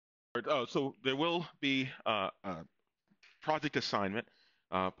So there will be a project assignment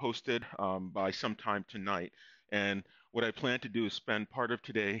posted by sometime tonight. And what I plan to do is spend part of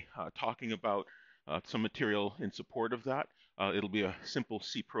today talking about some material in support of that. It'll be a simple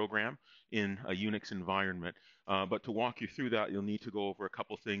C program in a Unix environment. But to walk you through that, you'll need to go over a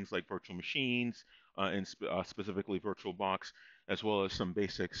couple things like virtual machines and specifically VirtualBox, as well as some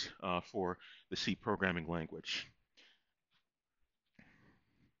basics for the C programming language.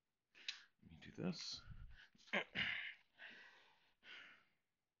 Let me do this.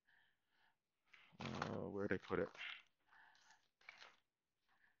 Where did I put it?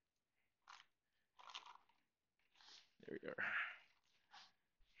 There we are.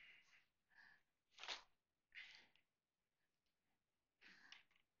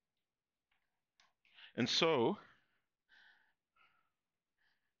 And so,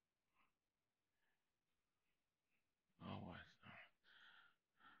 oh, what?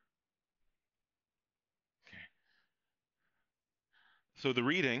 Okay. So the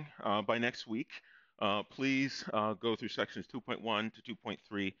reading by next week, please go through sections 2.1 to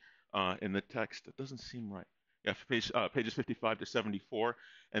 2.3 in the text. It doesn't seem right. Yeah, pages 55 to 74.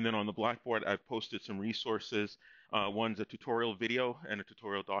 And then on the Blackboard, I've posted some resources. One's a tutorial video and a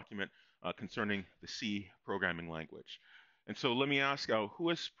tutorial document concerning the C programming language. And so let me ask, who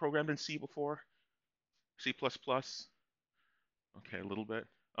has programmed in C before? C++? Okay, a little bit.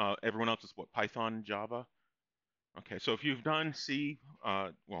 Everyone else is what, Python, Java? Okay, so if you've done C,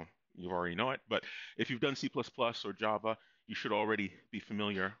 well, you already know it, but if you've done C++ or Java, you should already be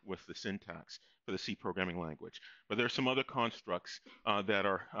familiar with the syntax for the C programming language. But there are some other constructs that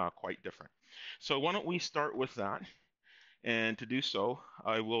are quite different. So why don't we start with that? And to do so,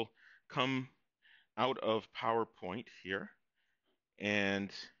 I will come out of PowerPoint here, and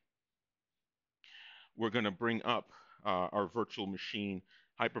we're going to bring up our virtual machine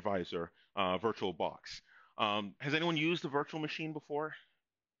hypervisor, VirtualBox. Has anyone used a virtual machine before?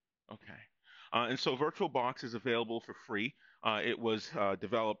 Okay. And so VirtualBox is available for free. It was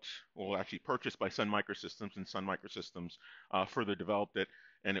developed, well, actually purchased by Sun Microsystems, and Sun Microsystems further developed it.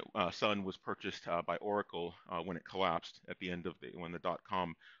 And Sun was purchased by Oracle when it collapsed at the end of when the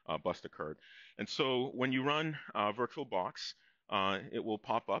dot-com bust occurred. And so when you run VirtualBox, it will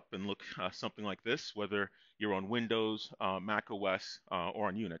pop up and look something like this, whether you're on Windows, Mac OS, or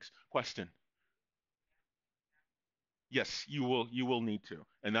on Unix. Question? Yes, you will. You will need to,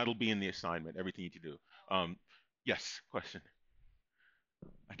 and that'll be in the assignment. Everything you need to do. Yes. Question.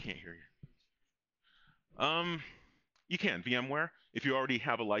 I can't hear you. You can VMware. If you already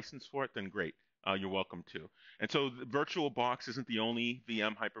have a license for it, then great. You're welcome to. And so the VirtualBox isn't the only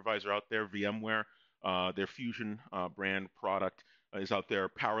VM hypervisor out there. VMware, their Fusion brand product is out there.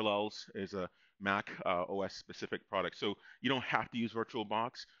 Parallels is a Mac OS specific product. So you don't have to use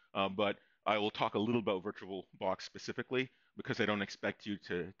VirtualBox, but I will talk a little about VirtualBox specifically because I don't expect you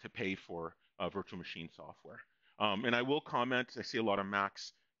to pay for virtual machine software. And I will comment. I see a lot of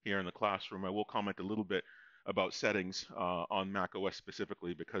Macs here in the classroom. I will comment a little bit about settings on Mac OS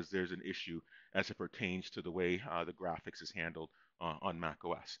specifically because there's an issue as it pertains to the way the graphics is handled on Mac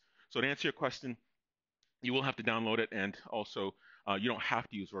OS. So to answer your question, you will have to download it, and also you don't have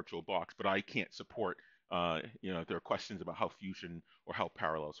to use VirtualBox, but I can't support. If there are questions about how Fusion or how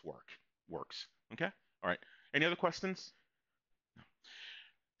Parallels works. Okay. All right. Any other questions?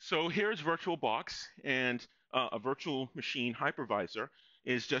 So here's VirtualBox, and a virtual machine hypervisor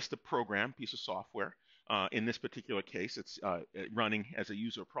is just a program, piece of software. In this particular case, it's running as a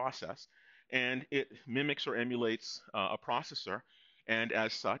user process, and it mimics or emulates a processor, and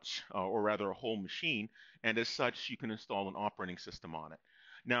as such, or rather a whole machine, and as such, you can install an operating system on it.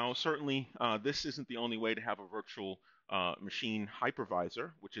 Now, certainly, this isn't the only way to have a virtual machine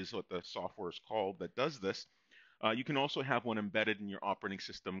hypervisor, which is what the software is called that does this. You can also have one embedded in your operating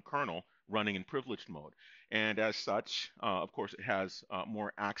system kernel running in privileged mode. And as such, of course, it has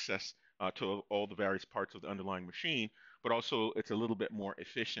more access to all the various parts of the underlying machine, but also it's a little bit more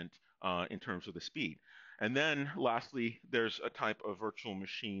efficient in terms of the speed. And then lastly, there's a type of virtual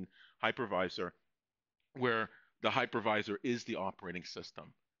machine hypervisor where the hypervisor is the operating system,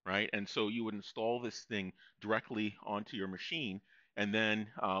 right? And so you would install this thing directly onto your machine, and then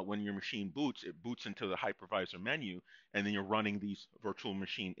when your machine boots, it boots into the hypervisor menu, and then you're running these virtual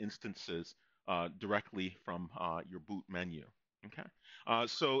machine instances directly from your boot menu. Okay.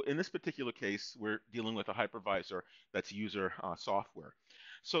 So in this particular case, we're dealing with a hypervisor that's user software.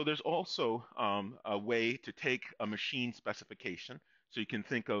 So there's also a way to take a machine specification. So you can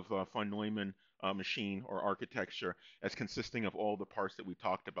think of von Neumann machine or architecture as consisting of all the parts that we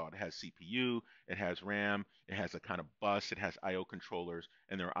talked about. It has CPU, it has RAM, it has a kind of bus, it has I/O controllers,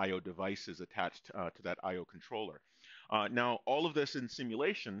 and there are I/O devices attached to that I/O controller. Now, all of this in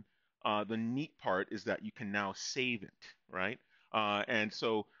simulation, the neat part is that you can now save it, right? And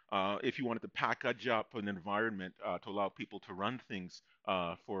so if you wanted to package up an environment to allow people to run things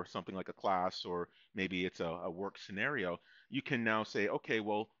for something like a class or maybe it's a work scenario, you can now say, okay,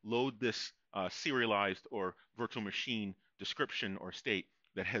 well, load this serialized or virtual machine description or state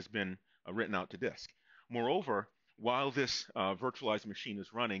that has been written out to disk. Moreover, while this virtualized machine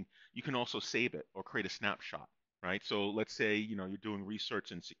is running, you can also save it or create a snapshot, right? So let's say you're doing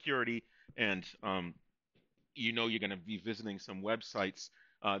research in security, and you're going to be visiting some websites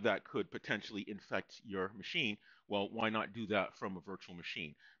that could potentially infect your machine. Well, why not do that from a virtual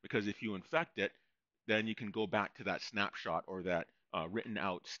machine? Because if you infect it, then you can go back to that snapshot or that written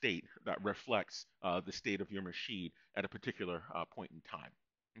out state that reflects the state of your machine at a particular point in time.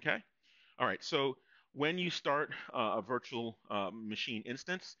 Okay? All right, so when you start a virtual machine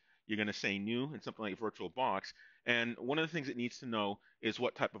instance, you're going to say new in something like VirtualBox. And one of the things it needs to know is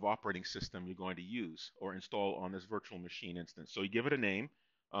what type of operating system you're going to use or install on this virtual machine instance. So you give it a name,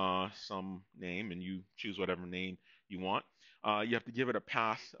 some name, and you choose whatever name you want. You have to give it a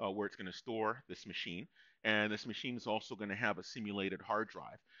path where it's going to store this machine. And this machine is also going to have a simulated hard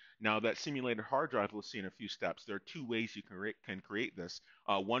drive. Now, that simulated hard drive we'll see in a few steps. There are two ways you can create this.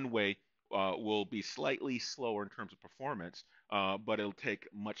 One way will be slightly slower in terms of performance, but it'll take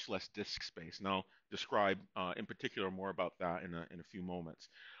much less disk space. And I'll describe in particular more about that in a few moments.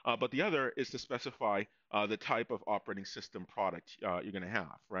 But the other is to specify the type of operating system product you're going to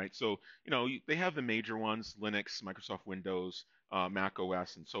have, right? So, they have the major ones, Linux, Microsoft Windows, Mac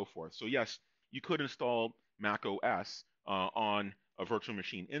OS, and so forth. So yes, you could install Mac OS on a virtual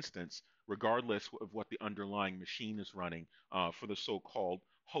machine instance, regardless of what the underlying machine is running for the so-called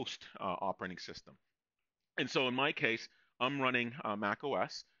host operating system. And so in my case, I'm running Mac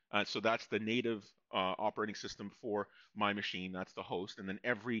OS. So that's the native operating system for my machine. That's the host. And then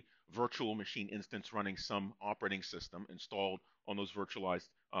every virtual machine instance running some operating system installed on those virtualized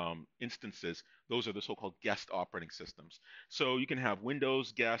instances, those are the so-called guest operating systems. So you can have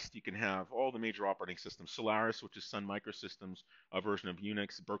Windows guest, you can have all the major operating systems, Solaris, which is Sun Microsystems, a version of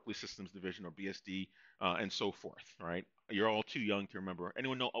Unix, Berkeley Systems Division or BSD, and so forth, right? You're all too young to remember.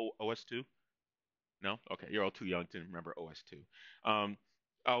 Anyone know OS2? No? Okay, you're all too young to remember OS2. Um,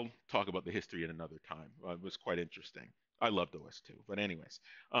 I'll talk about the history at another time. It was quite interesting. I loved OS2. But anyways,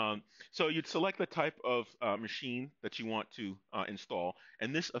 so you'd select the type of machine that you want to install,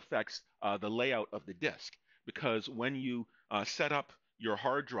 and this affects the layout of the disk because when you set up your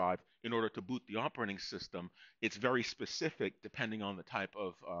hard drive in order to boot the operating system, it's very specific depending on the type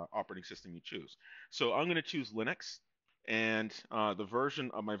of operating system you choose. So I'm going to choose Linux, and the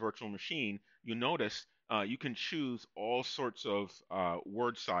version of my virtual machine, you notice you can choose all sorts of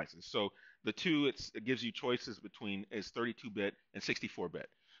word sizes. So the two it gives you choices between is 32-bit and 64-bit.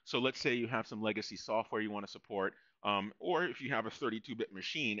 So let's say you have some legacy software you want to support, or if you have a 32-bit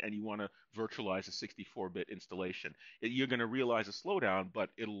machine and you want to virtualize a 64-bit installation, you're going to realize a slowdown,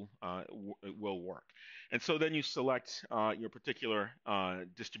 but it will work. And so then you select your particular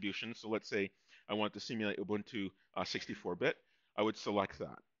distribution. So let's say I want to simulate Ubuntu 64-bit. I would select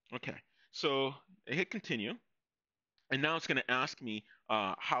that. Okay, so I hit continue. And now it's going to ask me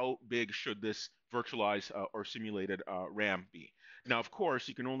how big should this virtualized or simulated RAM be. Now, of course,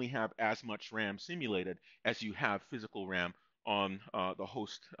 you can only have as much RAM simulated as you have physical RAM on the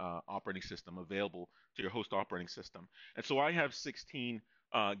host operating system available to your host operating system. And so I have 16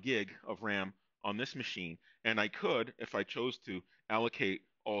 gig of RAM on this machine, and I could, if I chose to, allocate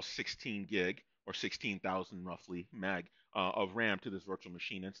all 16 gig or 16,000 roughly meg of RAM to this virtual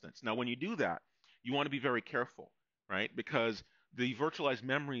machine instance. Now, when you do that, you want to be very careful, right? Because the virtualized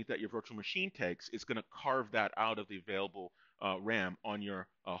memory that your virtual machine takes is going to carve that out of the available RAM on your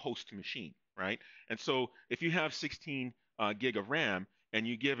host machine, right? And so if you have 16 gig of RAM and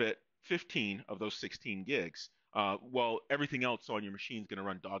you give it 15 of those 16 gigs, well, everything else on your machine is going to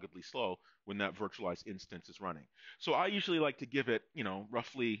run doggedly slow when that virtualized instance is running. So I usually like to give it,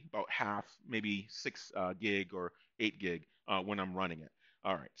 roughly about half, maybe 6 gig or 8 gig when I'm running it.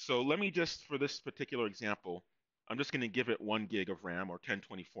 All right, so let me just, for this particular example, I'm just going to give it 1 gig of RAM or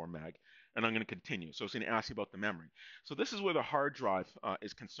 1024 meg, and I'm going to continue. So it's going to ask you about the memory. So this is where the hard drive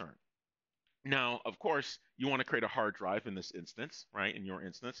is concerned. Now, of course, you want to create a hard drive in this instance, right, in your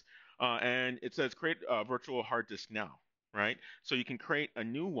instance. And it says create a virtual hard disk now, right? So you can create a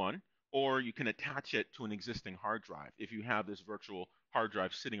new one, or you can attach it to an existing hard drive if you have this virtual hard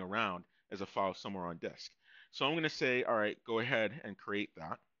drive sitting around as a file somewhere on disk. So I'm going to say, all right, go ahead and create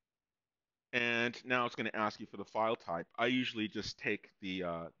that. And now it's going to ask you for the file type. I usually just take the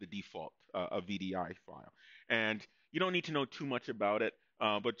default a VDI file, and you don't need to know too much about it,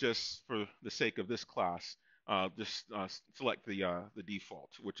 but just for the sake of this class, just select the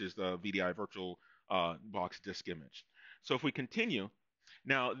default, which is the VDI virtual box disk image. So if we continue,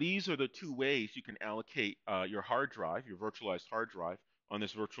 now these are the two ways you can allocate your hard drive, your virtualized hard drive, on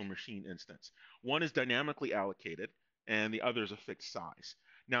this virtual machine instance. One is dynamically allocated, and the other is a fixed size.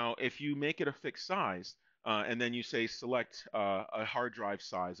 Now, if you make it a fixed size, and then you say select a hard drive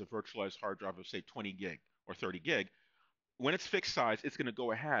size, a virtualized hard drive of say 20 gig or 30 gig, when it's fixed size, it's going to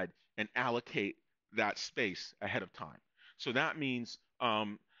go ahead and allocate that space ahead of time. So that means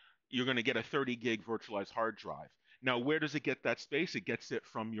you're going to get a 30 gig virtualized hard drive. Now, where does it get that space? It gets it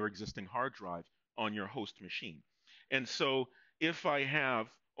from your existing hard drive on your host machine. And so if I have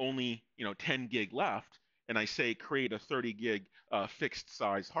only 10 gig left, and I say create a 30 gig fixed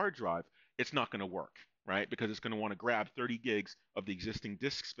size hard drive, it's not going to work, right? Because it's going to want to grab 30 gigs of the existing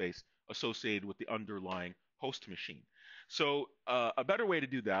disk space associated with the underlying host machine. So a better way to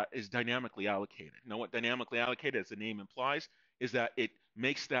do that is dynamically allocated. Now, what dynamically allocated, as the name implies, is that it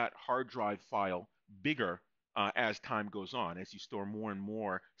makes that hard drive file bigger as time goes on, as you store more and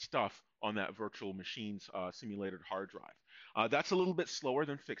more stuff on that virtual machine's simulated hard drive. That's a little bit slower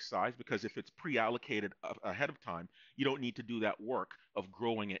than fixed size because if it's pre-allocated ahead of time, you don't need to do that work of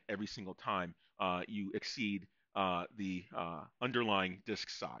growing it every single time you exceed the underlying disk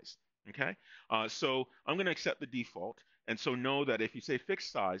size. Okay, so I'm going to accept the default, and so know that if you say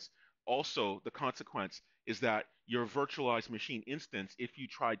fixed size, also the consequence is that your virtualized machine instance, if you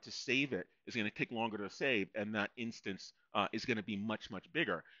tried to save it, is going to take longer to save, and that instance is going to be much, much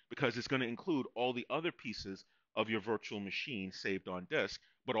bigger because it's going to include all the other pieces of your virtual machine saved on disk,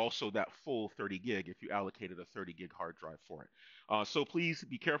 but also that full 30 gig if you allocated a 30 gig hard drive for it. So please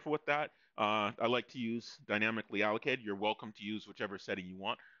be careful with that. I like to use dynamically allocated. You're welcome to use whichever setting you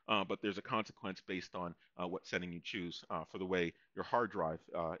want, but there's a consequence based on what setting you choose for the way your hard drive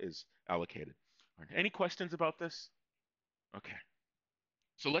is allocated. Right. Any questions about this? Okay.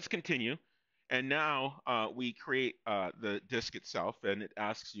 So let's continue. And now we create the disk itself, and it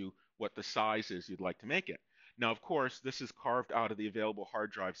asks you what the size is you'd like to make it. Now, of course, this is carved out of the available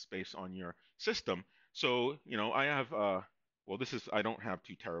hard drive space on your system. So, I have, well, I don't have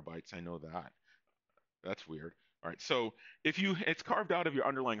 2 TB. I know that. That's weird. All right. So it's carved out of your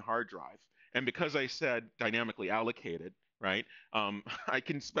underlying hard drive. And because I said dynamically allocated, right, I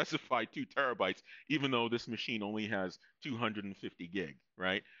can specify 2 TB, even though this machine only has 250 gig,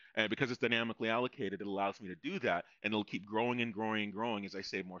 right? And because it's dynamically allocated, it allows me to do that. And it'll keep growing and growing and growing as I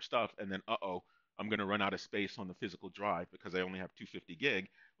save more stuff. And then, I'm going to run out of space on the physical drive because I only have 250 gig,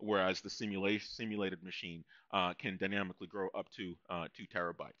 whereas the simulated machine can dynamically grow up to 2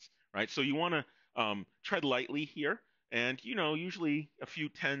 TB, right? So you want to tread lightly here, and usually a few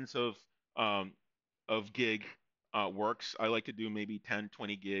tens um, of gig works. I like to do maybe 10,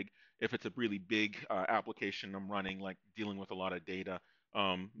 20 gig if it's a really big application I'm running, like dealing with a lot of data.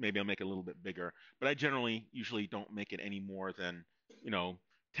 Maybe I'll make it a little bit bigger, but I generally usually don't make it any more than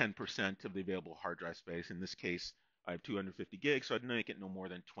 10% of the available hard drive space. In this case, I have 250 gigs, so I'd make it no more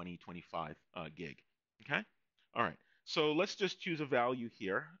than 20, 25 gig. Okay? All right. So let's just choose a value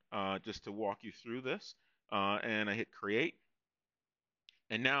here just to walk you through this. And I hit create.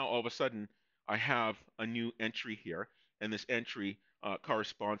 And now all of a sudden, I have a new entry here. And this entry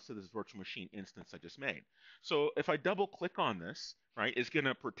corresponds to this virtual machine instance I just made. So if I double click on this, right, it's going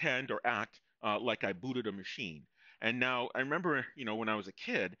to pretend or act like I booted a machine. And now I remember, when I was a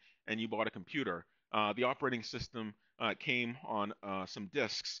kid and you bought a computer, the operating system came on some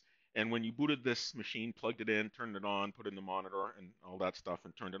disks. And when you booted this machine, plugged it in, turned it on, put in the monitor and all that stuff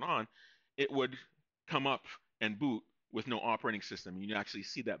and turned it on, it would come up and boot with no operating system. You actually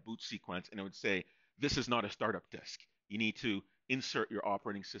see that boot sequence and it would say, this is not a startup disk. You need to insert your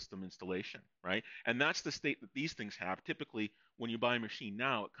operating system installation, right? And that's the state that these things have. Typically, when you buy a machine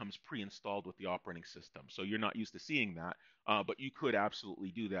now, it comes pre-installed with the operating system. So you're not used to seeing that, but you could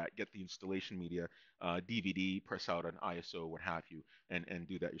absolutely do that, get the installation media, DVD, press out an ISO, what have you, and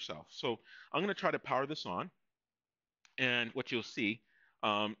do that yourself. So I'm going to try to power this on. And what you'll see,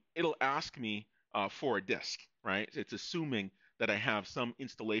 it'll ask me for a disk, right? It's assuming that I have some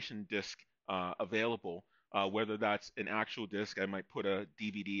installation disk available, whether that's an actual disk. I might put a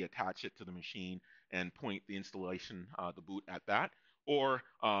DVD, attach it to the machine, and point the installation, the boot at that. or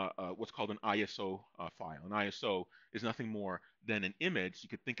what's called an ISO file. An ISO is nothing more than an image. You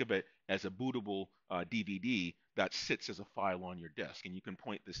could think of it as a bootable DVD that sits as a file on your disk, and you can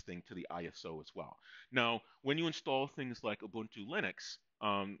point this thing to the ISO as well. Now, when you install things like Ubuntu Linux,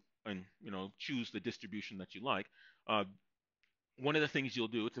 and choose the distribution that you like, uh, one of the things you'll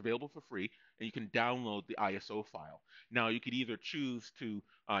do, it's available for free, and you can download the ISO file. Now, you could either choose to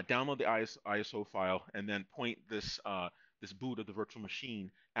download the ISO file and then point this boot of the virtual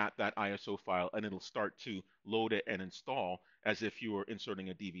machine at that ISO file, and it'll start to load it and install as if you were inserting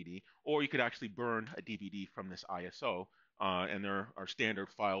a DVD. Or you could actually burn a DVD from this ISO, and there are standard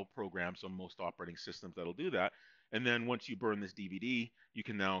file programs on most operating systems that'll do that. And then once you burn this DVD, you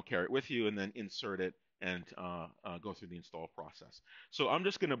can now carry it with you and then insert it and go through the install process. So I'm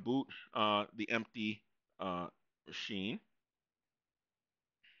just going to boot the empty machine.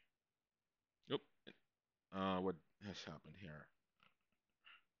 Nope. What has happened here?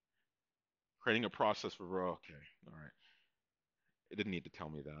 Creating a process for, okay, all right. It didn't need to tell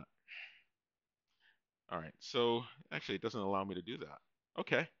me that. All right, so actually it doesn't allow me to do that.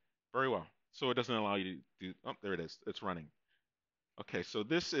 Okay, very well. So it doesn't allow you to do, oh, there it is. It's running. Okay, so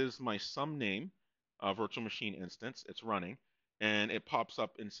this is my some name virtual machine instance. It's running, and it pops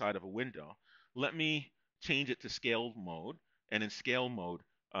up inside of a window. Let me change it to scale mode, and in scale mode,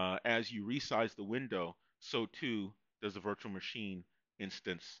 as you resize the window, so too does the virtual machine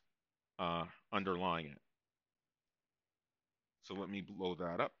instance underlying it. So let me blow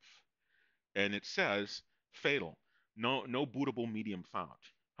that up, and it says fatal, no bootable medium found.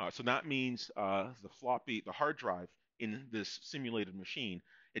 So that means the hard drive in this simulated machine,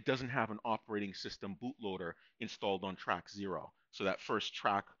 it doesn't have an operating system bootloader installed on track 0. So that first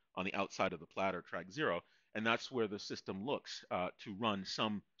track on the outside of the platter, track 0, and that's where the system looks to run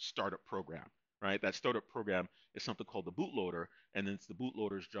some startup program. Right, that startup program is something called the bootloader, and then it's the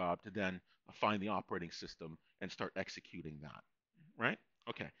bootloader's job to then find the operating system and start executing that. Right?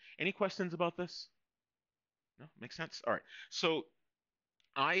 Okay. Any questions about this? No, makes sense. All right. So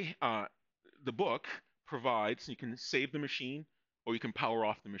I the book provides you can save the machine or you can power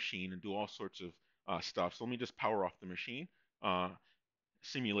off the machine and do all sorts of stuff. So let me just power off the machine. Uh,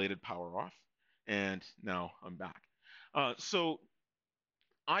 Simulated power off, and now I'm back. So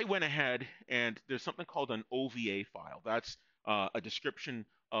I went ahead and there's something called an OVA file. That's a description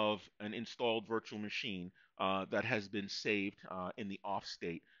of an installed virtual machine that has been saved in the off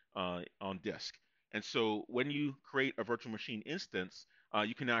state on disk. And so when you create a virtual machine instance,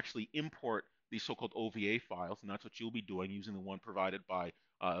 you can actually import these so-called OVA files, and that's what you'll be doing using the one provided by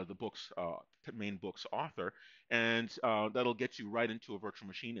the book's main book's author, and that'll get you right into a virtual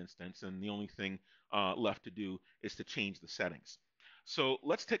machine instance. And the only thing left to do is to change the settings. So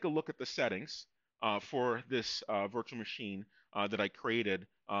let's take a look at the settings for this virtual machine that I created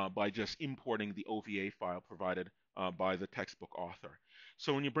by just importing the OVA file provided by the textbook author.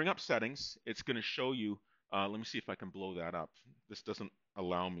 So when you bring up settings, it's going to show you, let me see if I can blow that up. This doesn't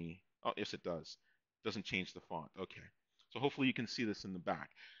allow me, oh, yes it does. It doesn't change the font, okay. So hopefully you can see this in the back.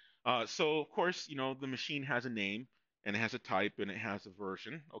 So of course, the machine has a name and it has a type and it has a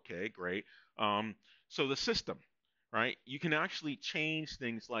version. Okay, great. So the system, right? You can actually change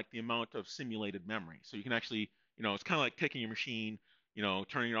things like the amount of simulated memory. So you can actually, it's kind of like taking your machine,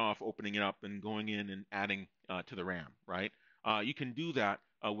 turning it off, opening it up, and going in and adding to the RAM, right? You can do that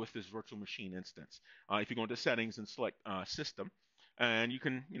with this virtual machine instance. If you go into settings and select system, and you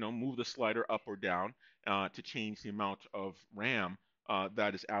can, move the slider up or down to change the amount of RAM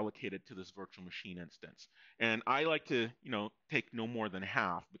that is allocated to this virtual machine instance. And I like to, take no more than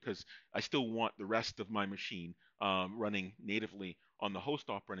half because I still want the rest of my machine running natively on the host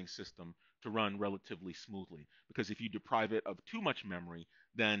operating system to run relatively smoothly. Because if you deprive it of too much memory,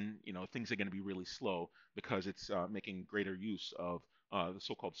 then things are going to be really slow because it's making greater use of the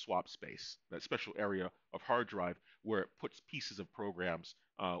so-called swap space, that special area of hard drive where it puts pieces of programs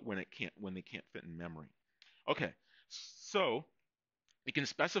when they can't fit in memory. Okay, so you can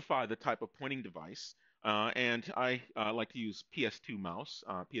specify the type of pointing device, and I like to use PS2 mouse.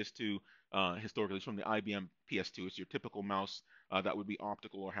 PS2 historically is from the IBM PS2. It's your typical mouse that would be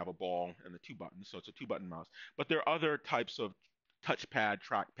optical or have a ball and the two buttons, so it's a two-button mouse. But there are other types of touchpad,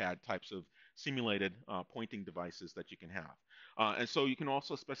 trackpad types of simulated pointing devices that you can have. And so you can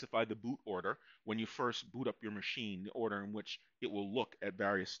also specify the boot order when you first boot up your machine, the order in which it will look at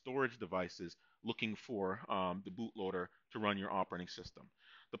various storage devices looking for the bootloader to run your operating system.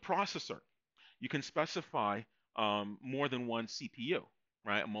 The processor, you can specify more than one CPU,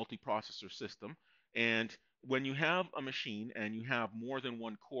 right? A multiprocessor system. And when you have a machine and you have more than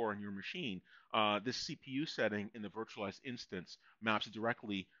one core in your machine, this CPU setting in the virtualized instance maps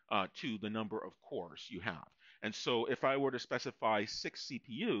directly to the number of cores you have. And so if I were to specify 6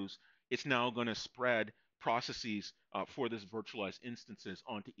 CPUs, it's now going to spread processes for this virtualized instances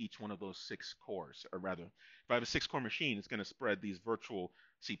onto each one of those 6 cores. Or rather, if I have a 6 core machine, it's going to spread these virtual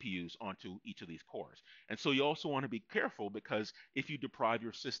CPUs onto each of these cores. And so you also want to be careful, because if you deprive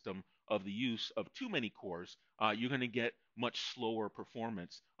your system of the use of too many cores, you're going to get much slower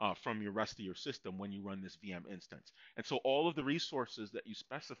performance from your rest of your system when you run this VM instance. And so all of the resources that you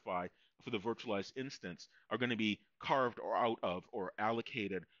specify for the virtualized instance are going to be carved or out of or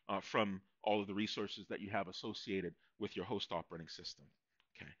allocated from all of the resources that you have associated with your host operating system.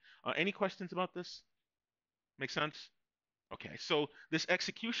 Okay. Any questions about this? Make sense? Okay, so this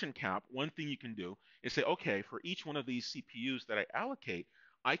execution cap, one thing you can do is say, okay, for each one of these CPUs that I allocate,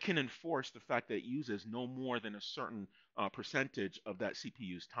 I can enforce the fact that it uses no more than a certain percentage of that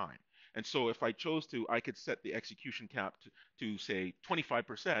CPU's time. And so if I chose to, I could set the execution cap to say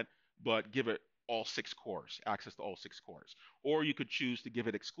 25%, but give it all 6 cores, access to all 6 cores. Or you could choose to give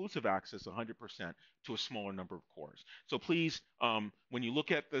it exclusive access 100% to a smaller number of cores. So please, when you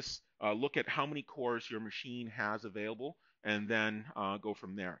look at this, look at how many cores your machine has available, and then go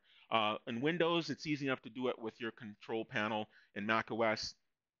from there. In Windows, it's easy enough to do it with your control panel. In Mac OS,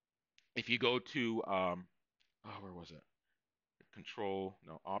 if you go to, where was it? Control,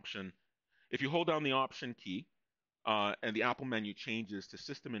 no, Option. If you hold down the Option key and the Apple menu changes to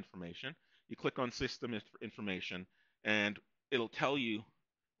System Information, you click on System Information, and it'll tell you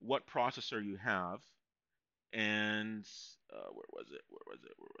what processor you have. And where was it? Where was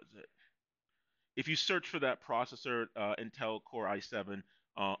it? Where was it? If you search for that processor, Intel Core i7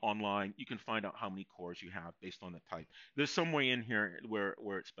 online, you can find out how many cores you have based on the type. There's some way in here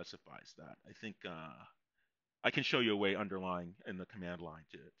where it specifies that. I think I can show you a way underlying in the command line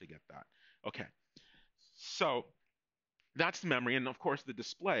to get that. Okay, so that's the memory, and of course the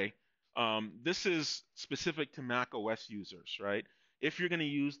display. This is specific to Mac OS users, right? If you're going to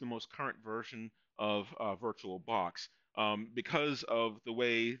use the most current version of VirtualBox, because of the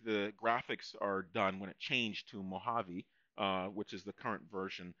way the graphics are done when it changed to Mojave, which is the current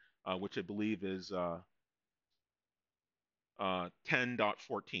version, which I believe is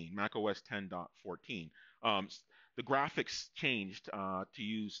 10.14, Mac OS 10.14. The graphics changed to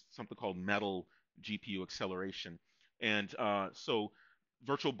use something called Metal GPU acceleration. And so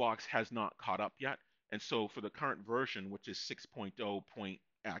VirtualBox has not caught up yet. And so for the current version, which is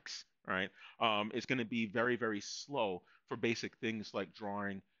 6.0.x, right, it's going to be very, very slow for basic things like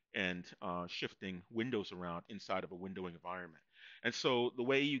drawing and shifting windows around inside of a windowing environment. And so the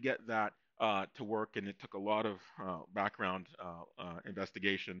way you get that to work, and it took a lot of background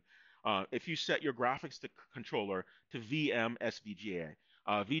investigation. If you set your graphics controller to VM SVGA,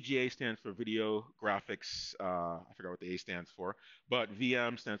 VGA stands for Video Graphics. I forgot what the A stands for, but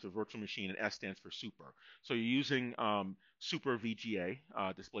VM stands for Virtual Machine, and S stands for Super. So you're using Super VGA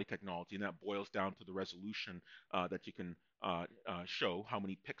display technology, and that boils down to the resolution that you can show how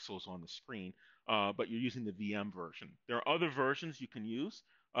many pixels on the screen. But you're using the VM version. There are other versions you can use.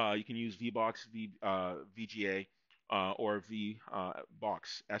 You can use VBox VGA or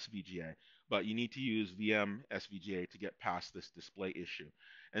VBox SVGA, but you need to use VM SVGA to get past this display issue.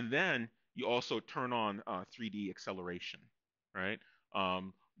 And then you also turn on 3D acceleration, right?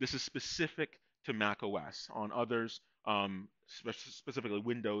 This is specific to Mac OS. On others, specifically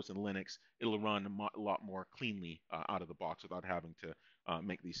Windows and Linux, it'll run a lot more cleanly out of the box without having to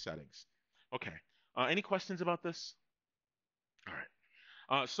make these settings. Okay. Any questions about this? All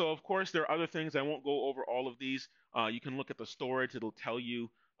right. So of course there are other things. I won't go over all of these. You can look at the storage. It'll tell you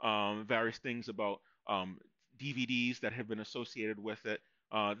various things about DVDs that have been associated with it.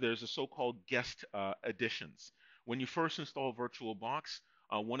 There's a so-called guest editions. When you first install VirtualBox,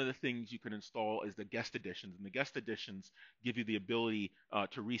 one of the things you can install is the guest editions, and the guest editions give you the ability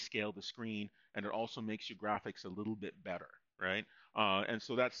to rescale the screen, and it also makes your graphics a little bit better, right? And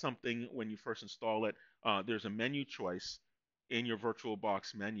so that's something when you first install it. There's a menu choice in your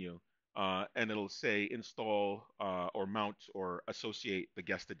VirtualBox menu, and it'll say install or mount or associate the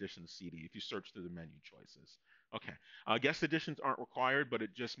guest edition CD if you search through the menu choices. Okay, guest editions aren't required, but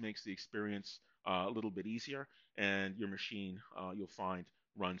it just makes the experience a little bit easier, and your machine you'll find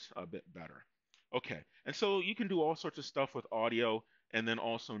runs a bit better. Okay, and so you can do all sorts of stuff with audio, and then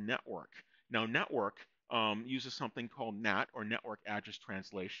also network. Now, network uses something called NAT, or network address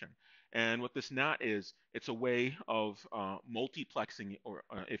translation. And what this NAT is, it's a way of multiplexing, or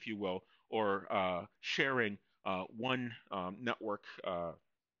if you will, or sharing one network uh,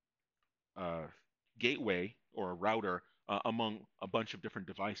 gateway or a router among a bunch of different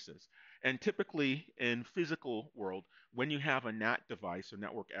devices. And typically in physical world, when you have a NAT device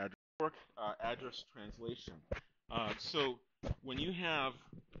or address translation, so when you have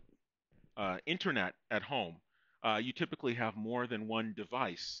internet at home, you typically have more than one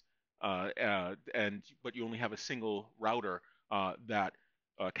device, and but you only have a single router that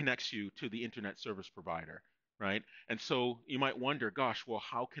connects you to the internet service provider, right? And so you might wonder, gosh, well,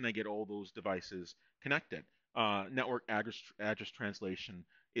 how can I get all those devices connected? Network address translation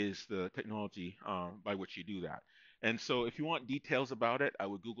is the technology by which you do that. And so if you want details about it, I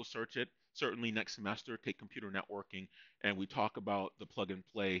would Google search it. Certainly next semester, take computer networking, and we talk about the plug and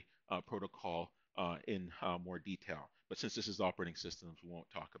play protocol in more detail. But since this is operating systems, we won't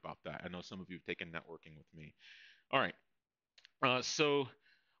talk about that. I know some of you have taken networking with me. All right. So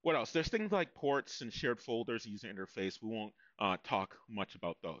what else? There's things like ports and shared folders, user interface. We won't talk much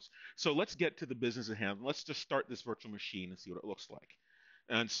about those. So let's get to the business at hand. Let's just start this virtual machine and see what it looks like.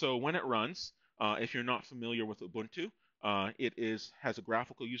 And so when it runs, if you're not familiar with Ubuntu, has a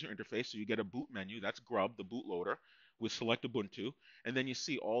graphical user interface. So you get a boot menu. That's Grub, the bootloader, with select Ubuntu, and then you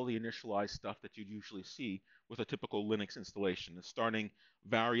see all the initialized stuff that you'd usually see with a typical Linux installation. It's starting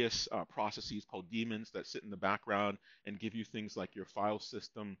various processes called daemons that sit in the background and give you things like your file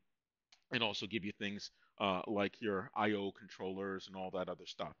system, and also give you things like your I/O controllers and all that other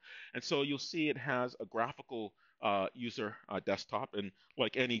stuff. And so you'll see it has a graphical user desktop, and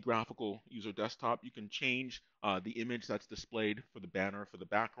like any graphical user desktop, you can change the image that's displayed for the banner, for the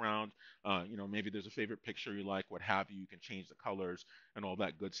background. Maybe there's a favorite picture you like, what have you. You can change the colors and all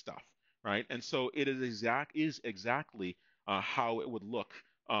that good stuff, right? And so it is exactly how it would look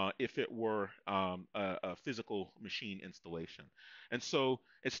if it were a physical machine installation. And so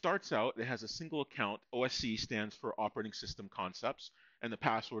it starts out, it has a single account. OSC stands for Operating System Concepts, and the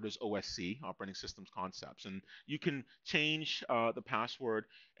password is OSC, Operating Systems Concepts. And you can change the password,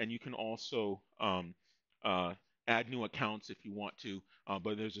 and you can also uh, add new accounts if you want to.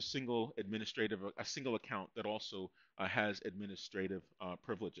 But there's a single account that also has administrative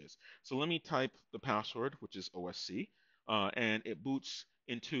privileges. So let me type the password, which is OSC, and it boots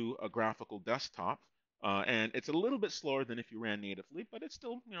into a graphical desktop. And it's a little bit slower than if you ran natively, but it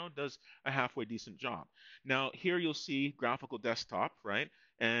still, does a halfway decent job. Now, here you'll see graphical desktop, right?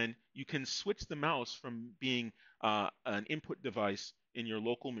 And you can switch the mouse from being an input device in your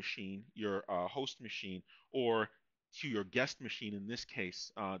local machine, your host machine, or to your guest machine, in this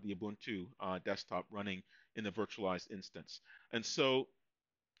case, the Ubuntu desktop running in the virtualized instance. And so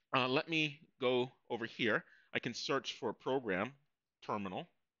let me go over here. I can search for a program, terminal,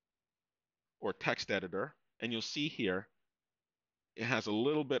 or text editor, and you'll see here it has a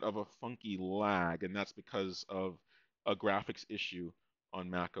little bit of a funky lag, and that's because of a graphics issue on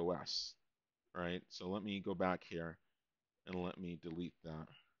Mac OS, right? So let me go back here and let me delete that.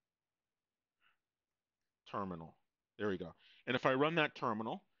 Terminal. There we go. And if I run that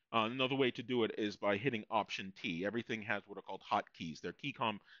terminal, another way to do it is by hitting Option T. Everything has what are called hotkeys. They're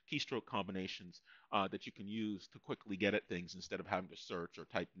keystroke combinations that you can use to quickly get at things instead of having to search or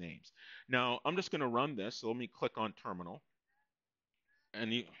type names. Now, I'm just going to run this. So let me click on terminal.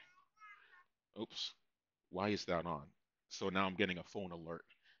 And oops, why is that on? So now I'm getting a phone alert.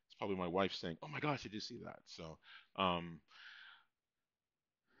 It's probably my wife saying, "Oh my gosh, did you see that?" So, um,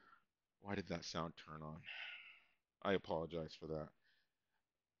 why did that sound turn on? I apologize for that.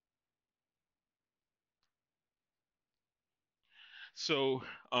 So,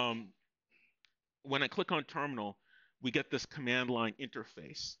 when I click on terminal, we get this command line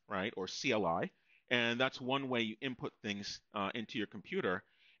interface, right, or CLI, and that's one way you input things into your computer.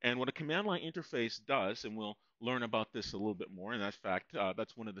 And what a command line interface does, and we'll learn about this a little bit more, and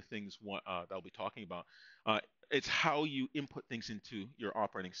that's one of the things that I'll be talking about. Uh, it's how you input things into your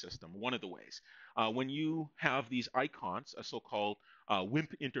operating system, one of the ways. When you have these icons, a so-called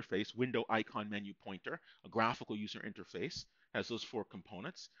WIMP interface, window icon menu pointer, a graphical user interface, has those four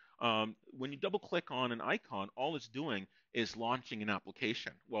components. When you double click on an icon, all it's doing is launching an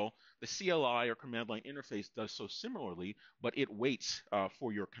application. Well, the CLI or command line interface does so similarly, but it waits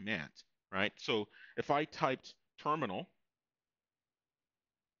for your command, right? So if I typed terminal,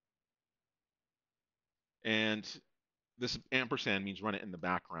 and this ampersand means run it in the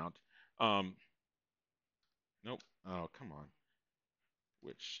background. Um, nope. Oh, come on.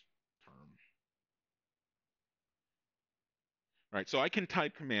 Which term? Right, so I can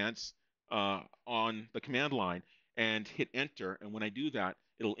type commands on the command line and hit enter, and when I do that,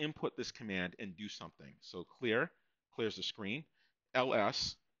 it'll input this command and do something. So clears the screen.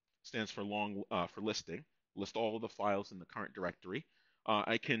 LS stands for for listing, list all of the files in the current directory.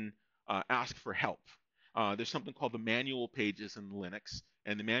 I can ask for help. There's something called the manual pages in Linux,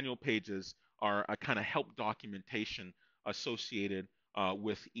 and the manual pages are a kind of help documentation associated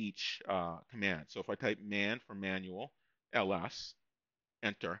with each command. So if I type man for manual, ls,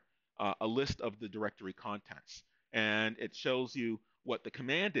 enter, a list of the directory contents. And it shows you what the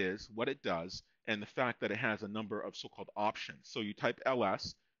command is, what it does, and the fact that it has a number of so-called options. So you type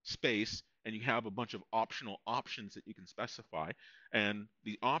ls space, and you have a bunch of optional options that you can specify. And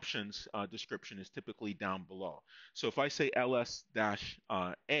the options description is typically down below. So if I say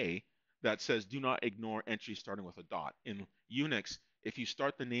ls-a, that says do not ignore entries starting with a dot. In Unix, if you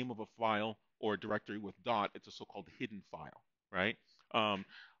start the name of a file or a directory with dot, it's a so-called hidden file, right? Um,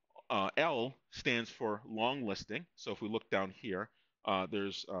 L stands for long listing. So if we look down here,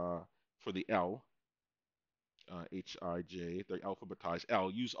 there's for the L, HIJ, the alphabetized L,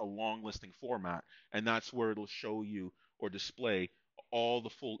 use a long listing format, and that's where it'll show you or display all the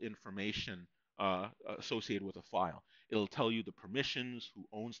full information associated with a file. It'll tell you the permissions, who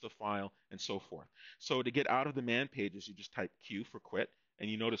owns the file, and so forth. So to get out of the man pages, you just type Q for quit, and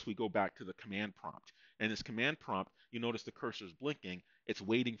you notice we go back to the command prompt. And this command prompt, you notice the cursor is blinking. It's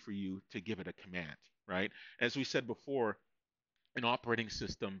waiting for you to give it a command, right? As we said before, an operating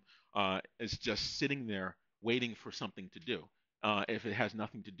system is just sitting there waiting for something to do. If it has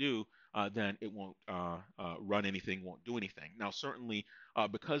nothing to do, then it won't run anything, won't do anything. Now, certainly,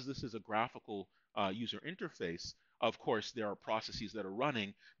 because this is a graphical user interface, of course, there are processes that are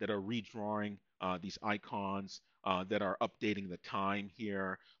running that are redrawing these icons, that are updating the time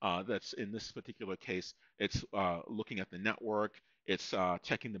here. That's in this particular case, it's looking at the network, it's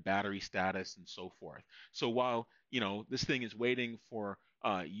checking the battery status, and so forth. So while this thing is waiting for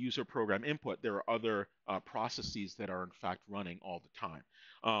user program input, there are other processes that are in fact running all the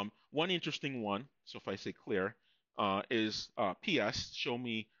time. One interesting one, so if I say clear, is PS, show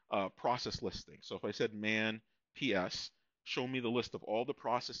me process listing. So if I said man PS, show me the list of all the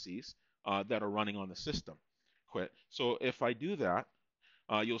processes that are running on the system. Quit. So if I do that,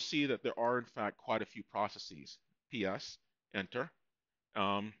 you'll see that there are in fact quite a few processes. PS, enter.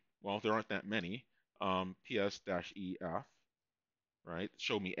 Well, there aren't that many. PS-EF, right?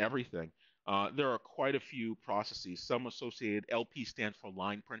 Show me everything. There are quite a few processes. Some associated, LP stands for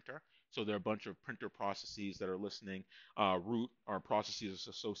line printer. So there are a bunch of printer processes that are listening. Root are processes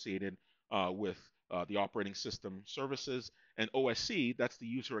associated with the operating system services. And OSC, that's the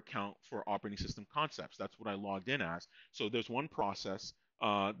user account for operating system concepts. That's what I logged in as. So there's one process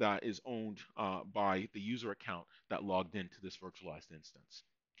that is owned by the user account that logged into this virtualized instance.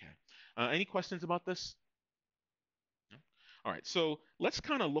 Okay. Any questions about this? No? All right, so let's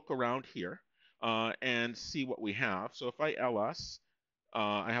kind of look around here and see what we have. So if I ls,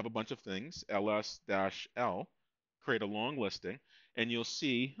 I have a bunch of things, ls-l, create a long listing, and you'll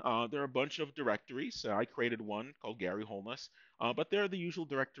see there are a bunch of directories. I created one called Gary Holness, but there are the usual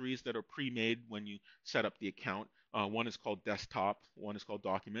directories that are pre-made when you set up the account. One is called desktop, one is called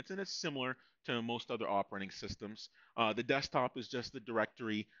documents, and it's similar to most other operating systems. The desktop is just the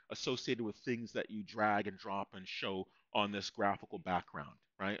directory associated with things that you drag and drop and show on this graphical background,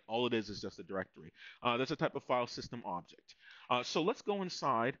 right? All it is just a directory. That's a type of file system object. So let's go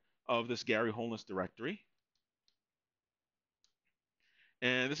inside of this Gary Holness directory.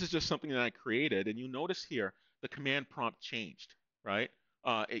 And this is just something that I created. And you notice here the command prompt changed, right?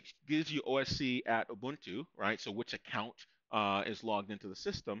 It gives you OSC at Ubuntu, right? So which account is logged into the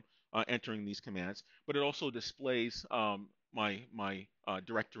system, entering these commands. But it also displays my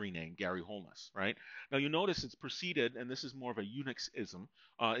directory name, Gary Holness, right? Now you notice it's preceded, and this is more of a Unix-ism,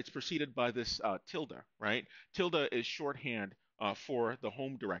 it's preceded by this tilde, right? Tilde is shorthand for the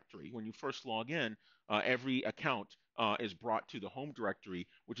home directory. When you first log in, every account is brought to the home directory,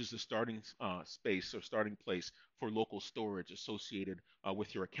 which is the starting space or starting place for local storage associated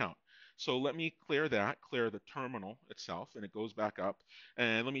with your account. So let me clear that, clear the terminal itself, and it goes back up.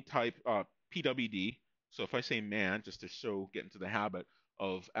 And let me type pwd. So if I say man, just to show, get into the habit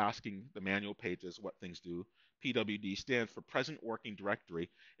of asking the manual pages what things do, pwd stands for present working directory.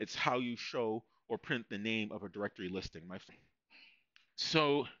 It's how you show or print the name of a directory listing.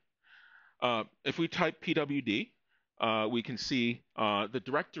 So if we type pwd, we can see the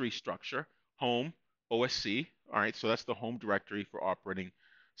directory structure, home, OSC. All right, so that's the home directory for operating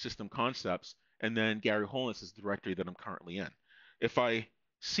system concepts. And then Gary Holness is the directory that I'm currently in. If I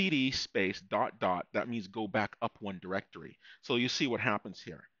cd space dot dot, that means go back up one directory. So you see what happens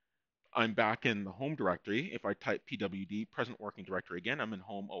here. I'm back in the home directory. If I type pwd, present working directory again, I'm in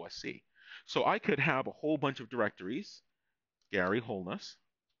home OSC. So I could have a whole bunch of directories, Gary Holness,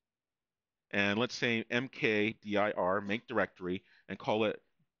 and let's say mkdir, make directory, and call it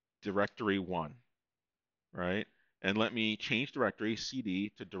directory 1, right? And let me change directory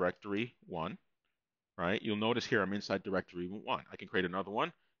cd to directory 1, right? You'll notice here I'm inside directory 1. I can create another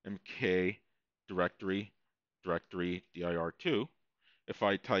one, mk directory dir2. If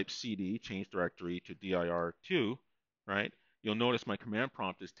I type cd, change directory to dir2, right, you'll notice my command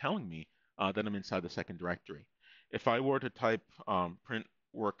prompt is telling me that I'm inside the second directory. If I were to type print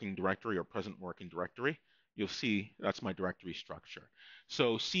working directory or present working directory, you'll see that's my directory structure.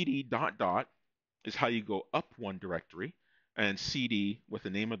 So cd dot dot is how you go up one directory, and cd with the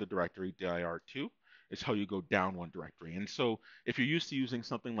name of the directory, dir2, is how you go down one directory. And so if you're used to using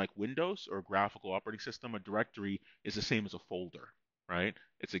something like Windows or a graphical operating system, a directory is the same as a folder, right?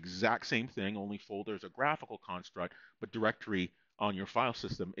 It's the exact same thing, only folder is a graphical construct, but directory on your file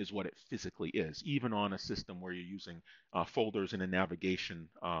system is what it physically is, even on a system where you're using folders in a navigation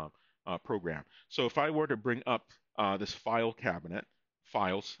program. So if I were to bring up this file cabinet,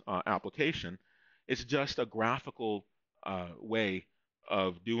 files application, it's just a graphical way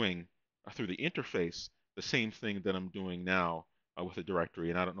of doing through the interface the same thing that I'm doing now with a directory,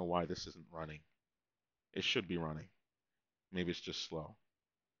 and I don't know why this isn't running. It should be running. Maybe it's just slow.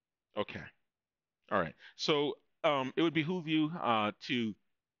 Okay. All right. So it would behoove you to,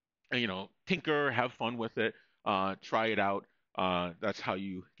 tinker, have fun with it, try it out. That's how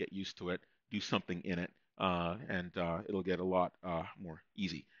you get used to it. Do something in it, and it'll get a lot more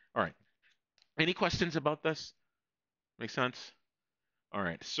easy. All right. Any questions about this? Make sense? All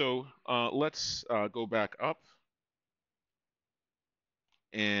right. So let's go back up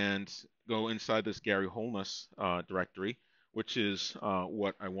and go inside this Gary Holness directory, which is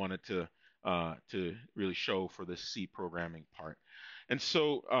what I wanted to really show for this C programming part. And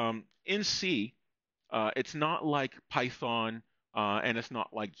so in C, it's not like Python and it's not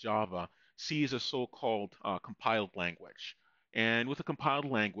like Java. C is a so-called compiled language. And with a compiled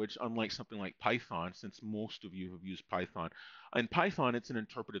language, unlike something like Python, since most of you have used Python, in Python, it's an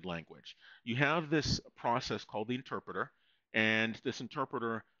interpreted language. You have this process called the interpreter, and this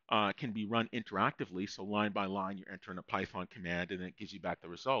interpreter can be run interactively, so line by line, you're entering a Python command and it gives you back the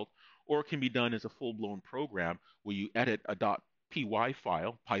result, or it can be done as a full-blown program where you edit a .py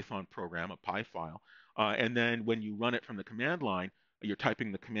file, Python program, a py file, and then when you run it from the command line, you're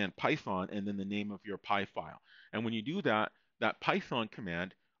typing the command Python and then the name of your py file. And when you do that, that Python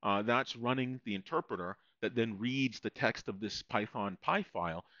command, that's running the interpreter that then reads the text of this Python py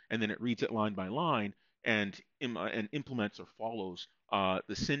file, and then it reads it line by line and implements or follows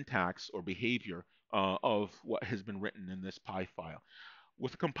the syntax or behavior of what has been written in this py file.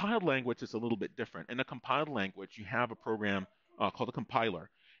 With a compiled language, it's a little bit different. In a compiled language, you have a program called a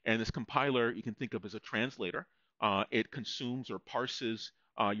compiler. And this compiler you can think of as a translator. It consumes or parses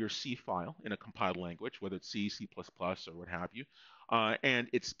your C file in a compiled language, whether it's C, C++, or what have you. And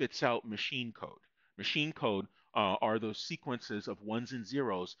it spits out machine code. Machine code are those sequences of ones and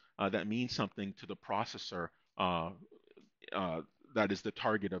zeros that mean something to the processor uh, uh, that is the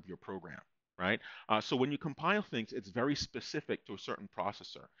target of your program, right? So when you compile things, it's very specific to a certain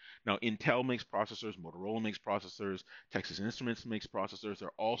processor. Now, Intel makes processors, Motorola makes processors, Texas Instruments makes processors. There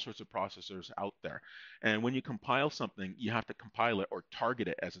are all sorts of processors out there. And when you compile something, you have to compile it or target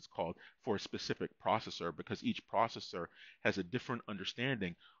it, as it's called, for a specific processor because each processor has a different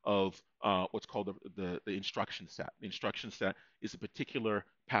understanding of what's called the instruction set. The instruction set is a particular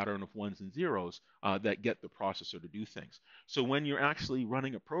pattern of ones and zeros that get the processor to do things. So when you're actually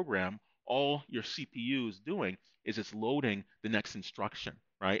running a program, all your CPU is doing is it's loading the next instruction,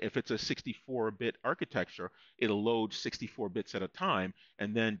 right? If it's a 64-bit architecture, it'll load 64 bits at a time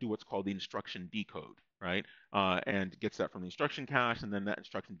and then do what's called the instruction decode, right? And gets that from the instruction cache, and then that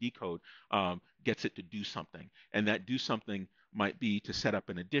instruction decode gets it to do something. And that do something might be to set up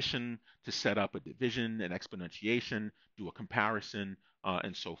an addition, to set up a division, an exponentiation, do a comparison,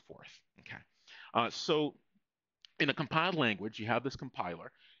 and so forth. Okay. So in a compiled language, you have this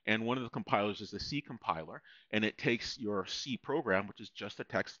compiler, and one of the compilers is the C compiler, and it takes your C program, which is just a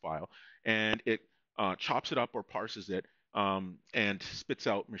text file, and it chops it up or parses it and spits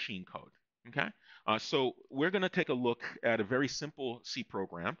out machine code. Okay, so we're going to take a look at a very simple C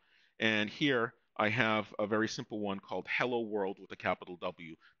program, and here I have a very simple one called Hello World with a capital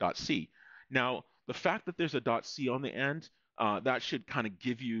W .C. Now, the fact that there's a .C on the end, that should kind of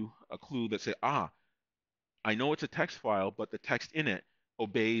give you a clue that say, I know it's a text file, but the text in it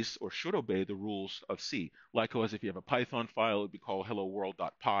obeys or should obey the rules of C. Likewise, if you have a Python file, it would be called hello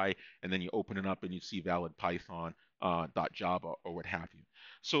world.py, and then you open it up and you see valid Python .java or what have you.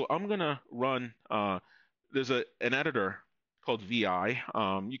 So I'm going to run, there's an editor called VI.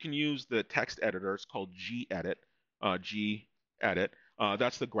 You can use the text editor. It's called gedit, gedit.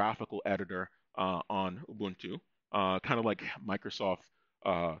 That's the graphical editor on Ubuntu, kind of like Microsoft.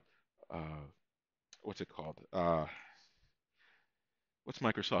 Uh, uh, what's it called? What's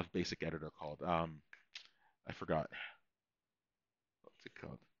Microsoft Basic Editor called? I forgot. What's it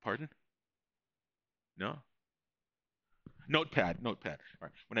called? Pardon? No? Notepad, Notepad. All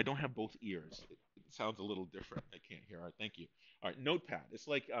right. When I don't have both ears, it sounds a little different. I can't hear. All right, thank you. All right, Notepad. It's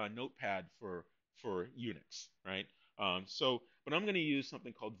like Notepad for Unix, right? But I'm going to use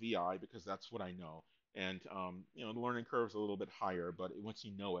something called VI because that's what I know, and the learning curve is a little bit higher, but once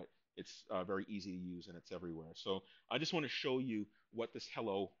you know it, it's very easy to use and it's everywhere. So I just want to show you what this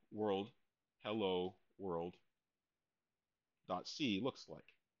hello world dot C looks like.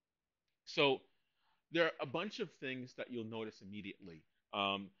 So there are a bunch of things that you'll notice immediately.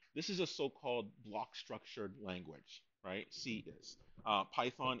 This is a so-called block structured language, right? C is.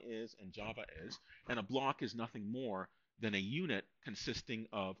 Python is, and Java is. And a block is nothing more than a unit consisting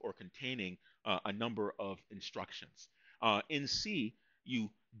of or containing a number of instructions. In C, you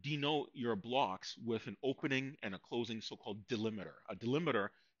denote your blocks with an opening and a closing so-called delimiter. A delimiter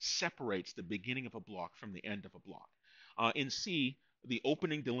separates the beginning of a block from the end of a block. In C, the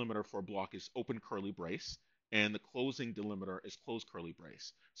opening delimiter for a block is open curly brace, and the closing delimiter is close curly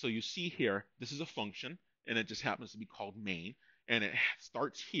brace. So you see here, this is a function, and it just happens to be called main, and it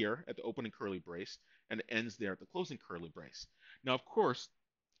starts here at the opening curly brace, and it ends there at the closing curly brace. Now, of course,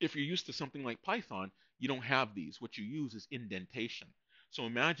 if you're used to something like Python, you don't have these. What you use is indentation. So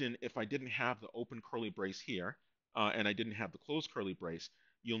imagine if I didn't have the open curly brace here, and I didn't have the closed curly brace,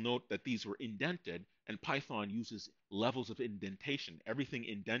 you'll note that these were indented, and Python uses levels of indentation. Everything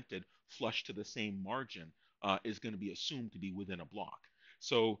indented flush to the same margin is going to be assumed to be within a block.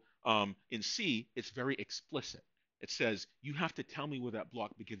 So in C, it's very explicit. It says you have to tell me where that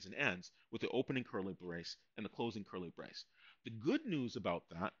block begins and ends with the opening curly brace and the closing curly brace. The good news about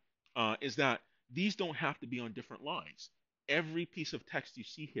that is that these don't have to be on different lines. Every piece of text you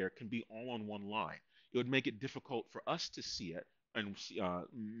see here can be all on one line. It would make it difficult for us to see it and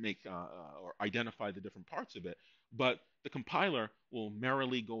make or identify the different parts of it, but the compiler will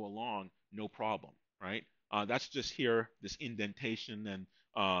merrily go along, no problem, right? That's just here, this indentation and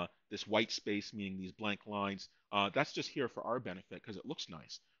this white space, meaning these blank lines. That's just here for our benefit because it looks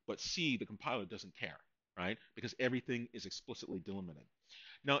nice. But C, the compiler doesn't care, right? Because everything is explicitly delimited.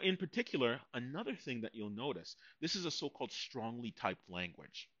 Now, in particular, another thing that you'll notice, this is a so-called strongly typed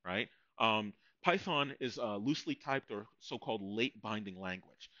language, right? Python is a loosely typed or so-called late binding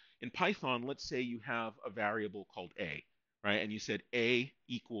language. In Python, let's say you have a variable called a, right? And you said a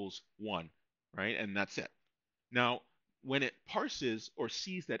equals 1, right? And that's it. Now, when it parses or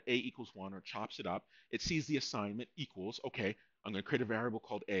sees that a equals 1 or chops it up, it sees the assignment equals, okay, I'm going to create a variable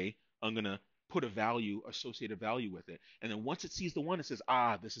called a. I'm going to put a value, associate a value with it. And then once it sees the 1, it says,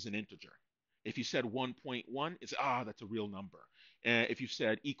 ah, this is an integer. If you said 1.1, it's, ah, that's a real number. And if you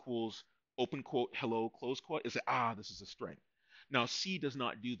said equals open quote, hello, close quote, it's, ah, this is a string. Now, C does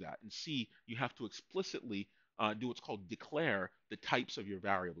not do that. In C, you have to explicitly do what's called declare the types of your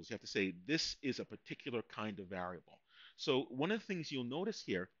variables. You have to say, this is a particular kind of variable. So one of the things you'll notice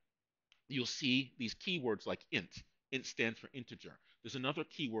here, you'll see these keywords like int. Int stands for integer. There's another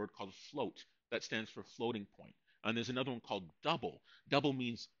keyword called float that stands for floating point. And there's another one called double. Double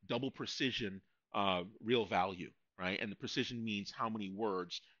means double precision, real value, right? And the precision means how many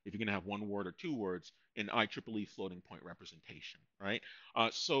words, if you're going to have one word or two words, in IEEE floating point representation, right?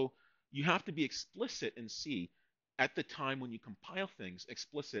 So you have to be explicit in C at the time when you compile things,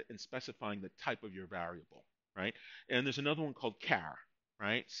 explicit in specifying the type of your variable, right? And there's another one called char,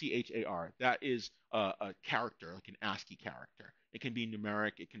 right? char. That is a character, like an ASCII character. It can be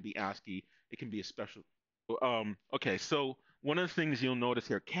numeric, it can be ASCII, it can be a special. Okay, so one of the things you'll notice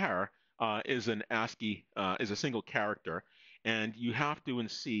here, char is an ASCII, is a single character, and you have to in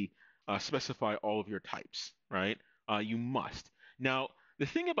C specify all of your types, right? You must. Now, the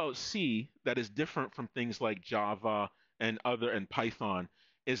thing about C that is different from things like Java and Python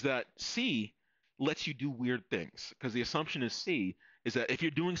is that C lets you do weird things because the assumption is C is that if you're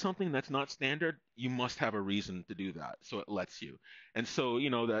doing something that's not standard, you must have a reason to do that. So it lets you. And so,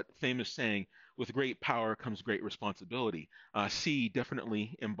 that famous saying, with great power comes great responsibility. C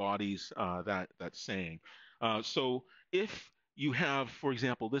definitely embodies that saying. So if you have, for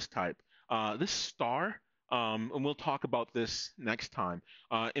example, this type, this star, and we'll talk about this next time,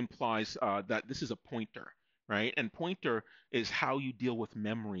 implies that this is a pointer, right? And pointer is how you deal with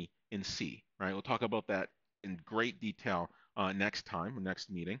memory in C, right? We'll talk about that in great detail next time, next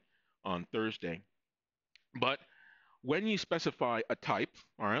meeting on Thursday. But when you specify a type,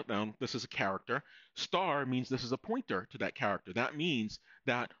 all right, now this is a character, star means this is a pointer to that character. That means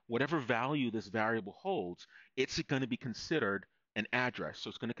that whatever value this variable holds, it's going to be considered an address. So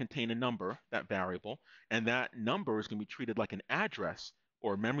it's going to contain a number, that variable, and that number is going to be treated like an address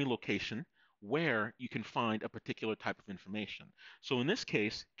or memory location where you can find a particular type of information. So in this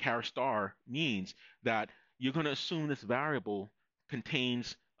case, char star means that you're going to assume this variable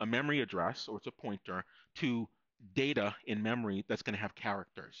contains a memory address, or it's a pointer, to data in memory that's going to have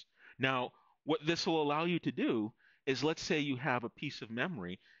characters. Now, what this will allow you to do is, let's say you have a piece of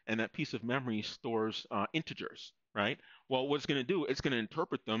memory and that piece of memory stores integers, right? Well, what it's going to do, it's going to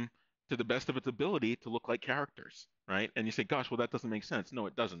interpret them to the best of its ability to look like characters, right? And you say, gosh, well, that doesn't make sense. No,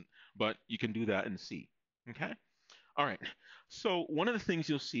 it doesn't. But you can do that in C, okay? All right. So one of the things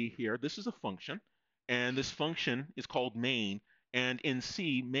you'll see here, this is a function, and this function is called main. And in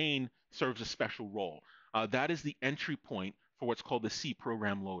C, main serves a special role. That is the entry point for what's called the C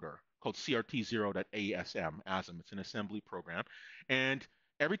program loader, called CRT0.ASM. It's an assembly program. And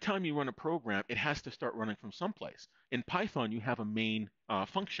every time you run a program, it has to start running from someplace. In Python, you have a main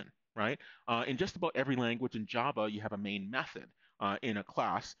function, right? In just about every language, in Java, you have a main method in a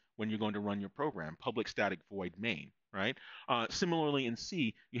class when you're going to run your program, public static void main, right? Similarly, in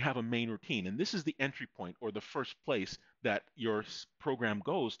C, you have a main routine, and this is the entry point, or the first place that your program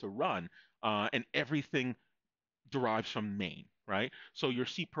goes to run, and everything derives from main, right? So your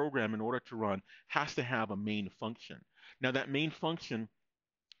C program, in order to run, has to have a main function. Now, that main function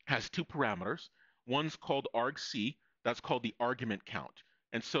has two parameters. One's called argc, that's called the argument count.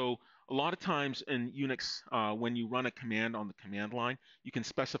 And so a lot of times in Unix, when you run a command on the command line, you can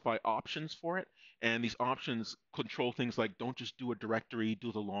specify options for it. And these options control things like, don't just do a directory,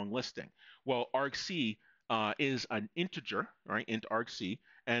 do the long listing. Well, argc is an integer, right, int argc,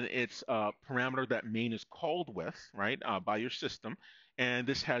 and it's a parameter that main is called with, right, by your system. And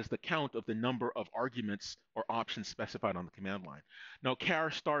this has the count of the number of arguments or options specified on the command line. Now,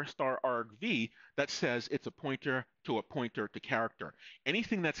 char star star argv, that says it's a pointer to character.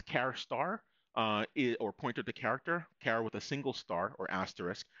 Anything that's char star or pointer to character, char with a single star or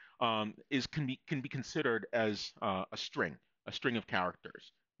asterisk, can be considered as a string of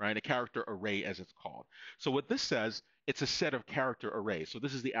characters, right? A character array, as it's called. So what this says, it's a set of character arrays. So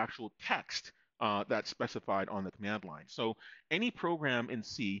this is the actual text that's specified on the command line. So any program in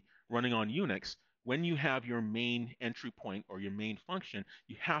C running on Unix, when you have your main entry point or your main function,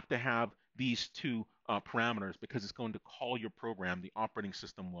 you have to have these two parameters, because it's going to call your program, the operating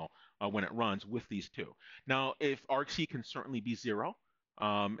system will, when it runs, with these two. Now, if argc can certainly be 0,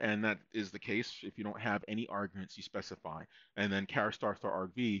 and that is the case if you don't have any arguments you specify, and then char star star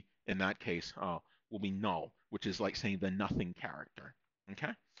argv, in that case, will be null, which is like saying the nothing character.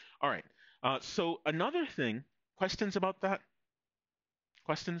 Okay? All right. So another thing, questions about that?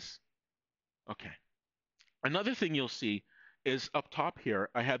 Questions? Okay. Another thing you'll see is up top here,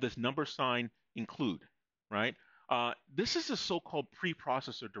 I have this number sign include, right? This is a so-called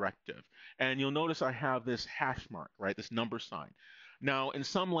preprocessor directive. And you'll notice I have this hash mark, right? This number sign. Now, in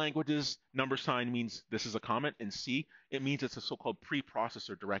some languages, number sign means this is a comment. In C, it means it's a so-called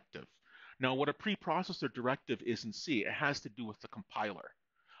preprocessor directive. Now, what a preprocessor directive is in C, it has to do with the compiler.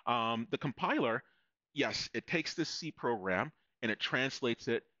 The compiler, yes, it takes this C program and it translates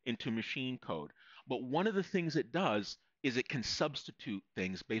it into machine code. But one of the things it does is it can substitute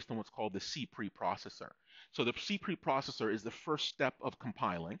things based on what's called the C preprocessor. So the C preprocessor is the first step of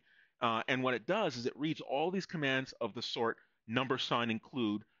compiling. And what it does is it reads all these commands of the sort number sign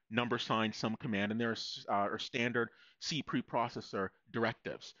include, number sign some command, and there are standard C preprocessor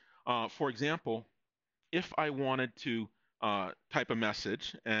directives. For example, if I wanted to type a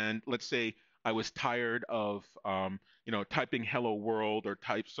message, and let's say I was tired of typing hello world or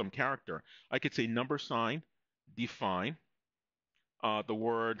type some character, I could say number sign define the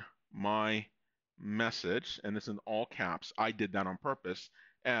word my message, and this in all caps. I did that on purpose,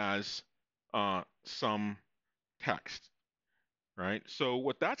 as some text, right? So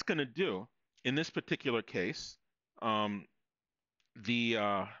what that's going to do in this particular case, let's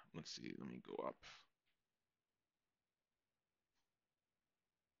see, let me go up.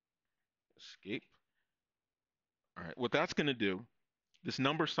 Escape. All right, what that's going to do, this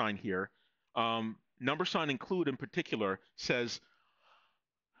number sign here, number sign include in particular says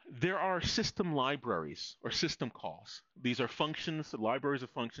there are system libraries or system calls. These are functions, libraries of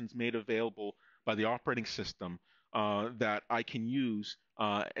functions made available by the operating system that I can use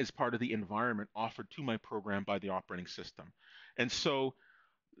as part of the environment offered to my program by the operating system. And so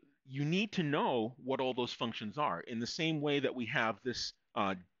you need to know what all those functions are. In the same way that we have this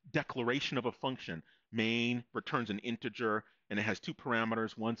declaration of a function main returns an integer, and it has two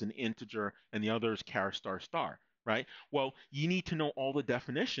parameters. One's an integer, and the other is char star star, right? Well, you need to know all the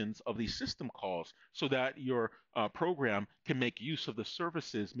definitions of these system calls so that your program can make use of the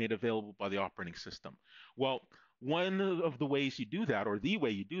services made available by the operating system. Well, one of the ways you do that, or the way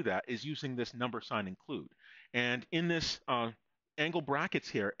you do that, is using this number sign include. And in this angle brackets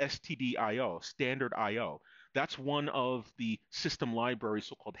here, stdio, standard IO, that's one of the system library's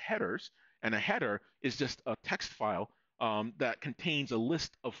so-called headers. And a header is just a text file that contains a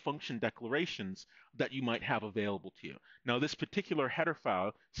list of function declarations that you might have available to you. Now, this particular header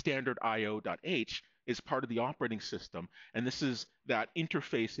file, standardIO.h, is part of the operating system, and this is that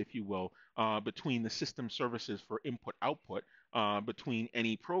interface, if you will, between the system services for input-output between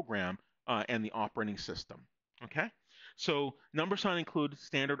any program and the operating system. Okay? So number sign include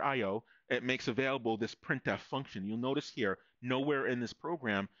standard IO. It makes available this printf function. You'll notice here, nowhere in this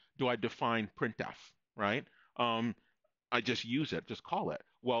program do I define printf, right? I just use it, just call it.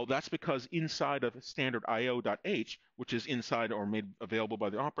 Well, that's because inside of standard io.h, which is inside or made available by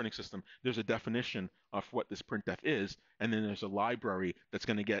the operating system, there's a definition of what this printf is, and then there's a library that's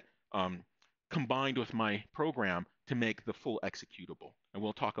going to get combined with my program to make the full executable. And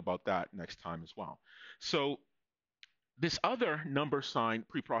we'll talk about that next time as well. So this other number sign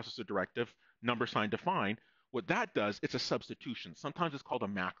preprocessor directive, number sign define, what that does, it's a substitution. Sometimes it's called a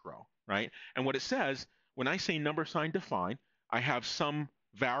macro, right? And what it says, when I say number sign define, I have some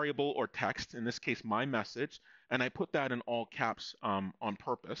variable or text, in this case, my message, and I put that in all caps on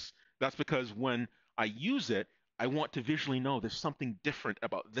purpose. That's because when I use it, I want to visually know there's something different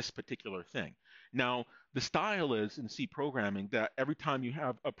about this particular thing. Now, the style is in C programming that every time you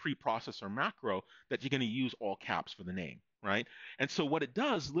have a preprocessor macro, that you're going to use all caps for the name, right? And so what it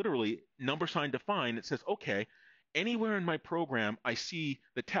does, literally, number sign define, it says, okay, anywhere in my program I see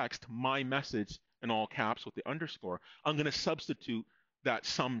the text, my message, in all caps with the underscore, I'm going to substitute that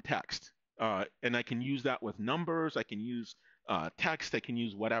some text. And I can use that with numbers, I can use text, I can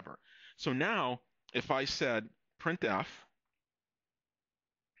use whatever. So now, if I said printf,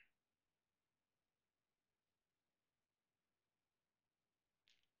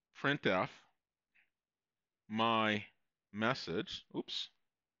 printf, my message, oops,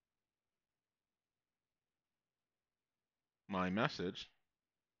 my message,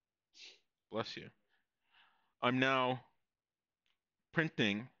 bless you. I'm now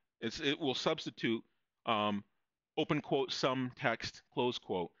printing, it will substitute open quote, some text, close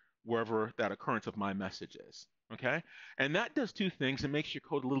quote, wherever that occurrence of my message is. Okay, and that does two things. It makes your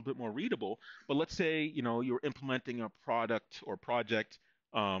code a little bit more readable. But let's say you're implementing a product or project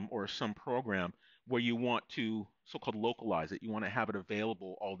or some program where you want to so-called localize it. You want to have it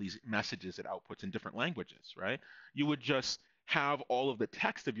available, all these messages it outputs in different languages, right? You would just have all of the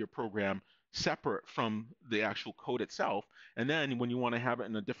text of your program separate from the actual code itself. And then when you want to have it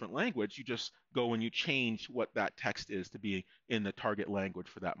in a different language, you just go and you change what that text is to be in the target language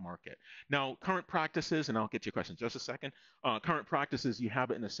for that market. Now, current practices, and I'll get to your question in just a second. Current practices, you have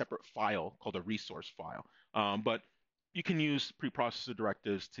it in a separate file called a resource file. But you can use preprocessor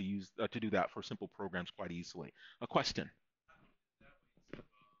directives to do that for simple programs quite easily. A question?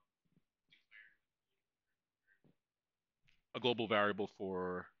 A global variable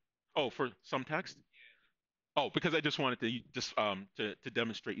for, oh, for some text? Oh, because I just wanted to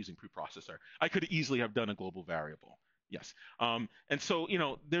demonstrate using preprocessor. I could easily have done a global variable. Yes. And so,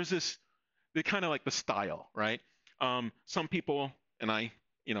 there's this, they kind of like the style, right? Some people, and I,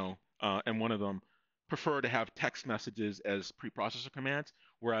 am one of them, prefer to have text messages as preprocessor commands,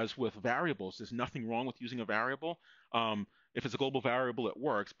 whereas with variables, there's nothing wrong with using a variable. If it's a global variable, it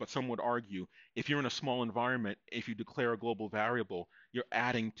works, but some would argue if you're in a small environment, if you declare a global variable, you're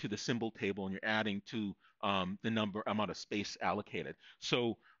adding to the symbol table and you're adding to the amount of space allocated.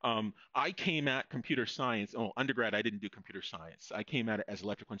 So I came at computer science. Oh, undergrad, I didn't do computer science. I came at it as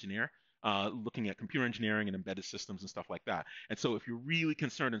electrical engineer, looking at computer engineering and embedded systems and stuff like that. And so if you're really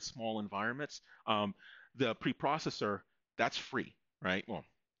concerned in small environments, the preprocessor, that's free, right? Well,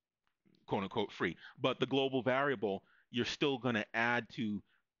 quote unquote free. But the global variable, you're still going to add to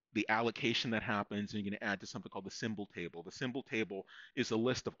the allocation that happens, and you're going to add to something called the symbol table. The symbol table is a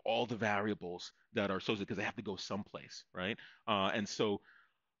list of all the variables that are associated because they have to go someplace, right? And so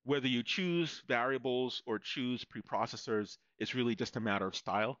whether you choose variables or choose preprocessors, it's really just a matter of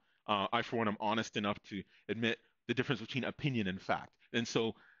style. I, for one, am honest enough to admit the difference between opinion and fact. And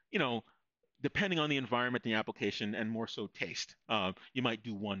so, depending on the environment, the application, and more so taste, you might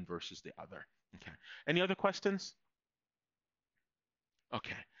do one versus the other. Okay. Any other questions?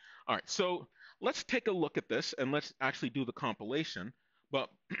 Okay. All right. So let's take a look at this and let's actually do the compilation. But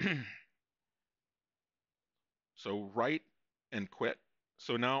So write and quit.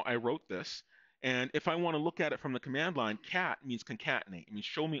 So now I wrote this. And if I want to look at it from the command line, cat means concatenate. It means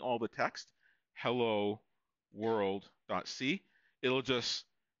show me all the text. Hello world.c. It'll just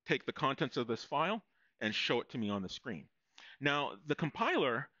take the contents of this file and show it to me on the screen. Now, the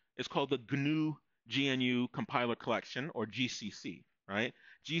compiler is called the GNU Compiler Collection, or GCC, right?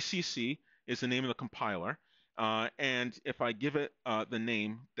 GCC is the name of the compiler. And if I give it the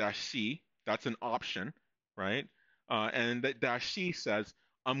name -c, that's an option, right? And that -c says,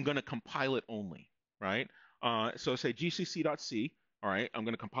 I'm going to compile it only, right? So say gcc.c, all right, I'm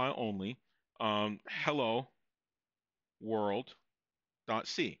going to compile only hello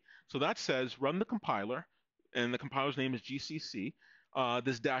world.c. So that says run the compiler, and the compiler's name is GCC.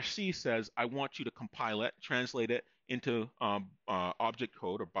 This -c says I want you to compile it, translate it into object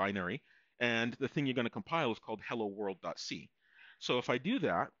code or binary, and the thing you're going to compile is called hello world.c. So if I do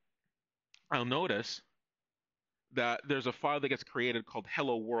that, I'll notice that there's a file that gets created called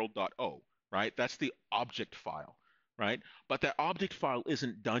hello world.o, right? That's the object file, right? But that object file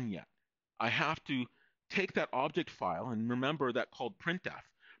isn't done yet. I have to take that object file, and remember that called printf.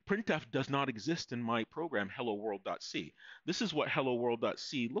 Printf does not exist in my program hello world.c. This is what hello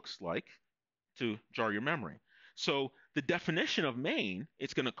world.c looks like, to jar your memory. So the definition of main,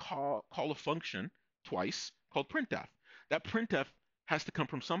 it's going to call a function twice called printf. That printf has to come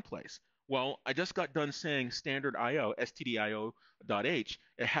from someplace. Well, I just got done saying standard IO, stdio.h.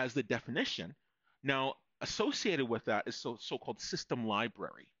 It has the definition. Now, associated with that is so-called system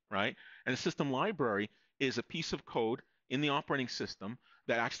library, right? And the system library is a piece of code in the operating system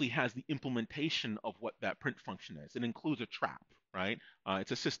that actually has the implementation of what that print function is. It includes a trap, right?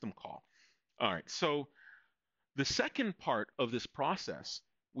 It's a system call. All right, so the second part of this process,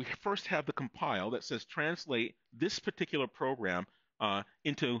 we first have the compile that says translate this particular program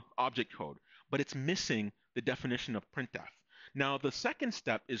into object code, but it's missing the definition of printf. Now, the second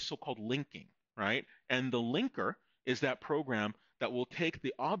step is so-called linking, right? And the linker is that program that will take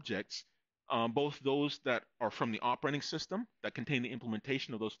the objects, both those that are from the operating system that contain the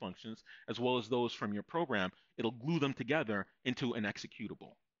implementation of those functions, as well as those from your program. It'll glue them together into an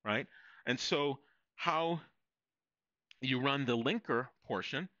executable, right? And so how you run the linker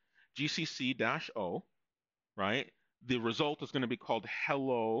portion, gcc-o, right? The result is going to be called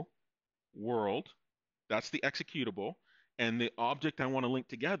hello world. That's the executable. And the object I want to link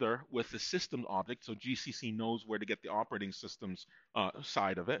together with the system object, so GCC knows where to get the operating system's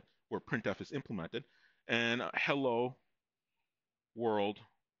side of it, where printf is implemented, and hello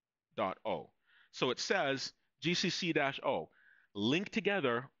world.o. So it says gcc-o, link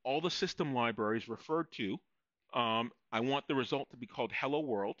together all the system libraries referred to. I want the result to be called hello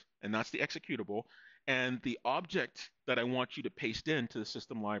world, and that's the executable. And the object that I want you to paste into the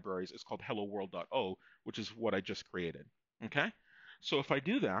system libraries is called hello world.o, which is what I just created. Okay? So if I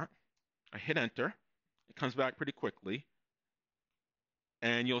do that, I hit enter, it comes back pretty quickly.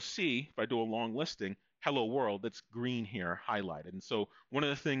 And you'll see, if I do a long listing, hello world, that's green here, highlighted. And so one of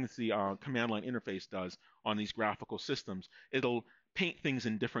the things the command line interface does on these graphical systems, it'll paint things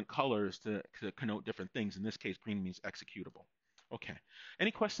in different colors to connote different things. In this case, green means executable. Okay.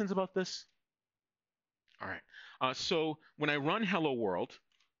 Any questions about this? All right. So when I run hello world,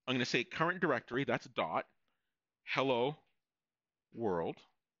 I'm going to say current directory, that's dot, hello world,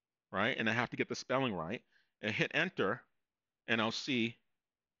 right? And I have to get the spelling right. And hit enter, and I'll see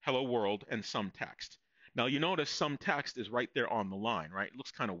hello world and some text. Now you notice some text is right there on the line, right? It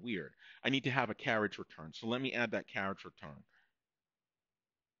looks kind of weird. I need to have a carriage return. So let me add that carriage return.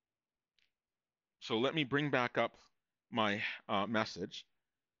 So let me bring back up my message.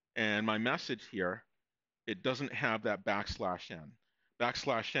 And my message here, it doesn't have that \n.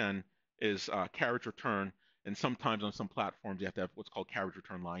 \n is carriage return, and sometimes on some platforms you have to have what's called carriage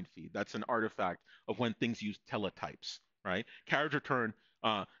return line feed. That's an artifact of when things use teletypes, right? Carriage return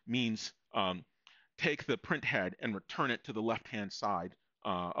means take the print head and return it to the left-hand side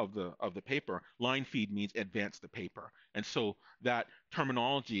of the paper. Line feed means advance the paper, and so that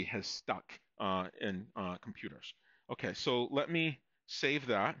terminology has stuck in computers. Okay, so let me save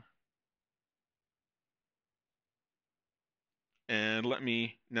that, and let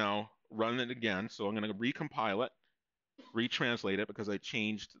me now run it again. So I'm going to recompile it, retranslate it because I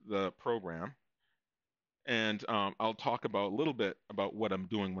changed the program, and I'll talk about a little bit about what I'm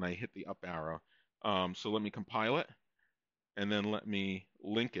doing when I hit the up arrow. So let me compile it, and then let me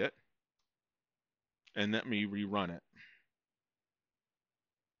link it, and let me rerun it.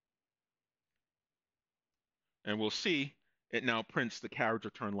 And we'll see it now prints the carriage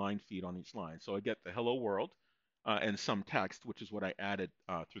return line feed on each line. So I get the hello world, and some text, which is what I added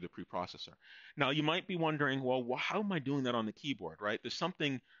through the preprocessor. Now, you might be wondering, well, how am I doing that on the keyboard, right? There's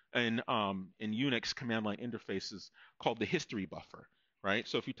something in Unix command line interfaces called the history buffer, right?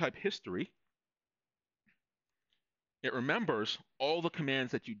 So if you type history, it remembers all the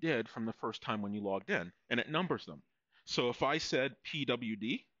commands that you did from the first time when you logged in, and it numbers them. So if I said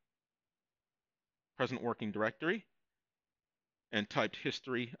pwd, present working directory, and typed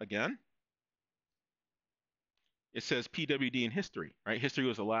history again, it says pwd in history, right? History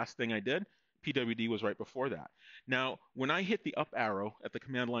was the last thing I did. Pwd was right before that. Now, when I hit the up arrow at the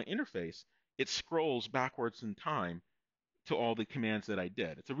command line interface, it scrolls backwards in time to all the commands that I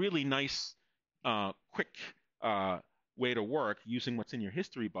did. It's a really nice, quick way to work using what's in your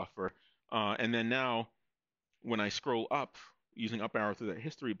history buffer. And then now, when I scroll up using up arrow through that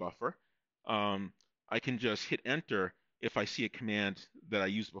history buffer, I can just hit enter if I see a command that I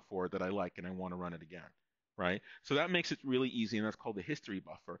used before that I like and I want to run it again, right? So that makes it really easy, and that's called the history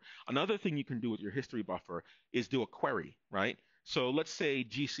buffer. Another thing you can do with your history buffer is do a query, right? So let's say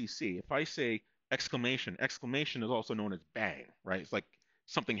GCC. If I say exclamation, exclamation is also known as bang, right? It's like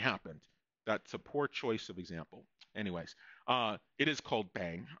something happened. That's a poor choice of example. Anyways, it is called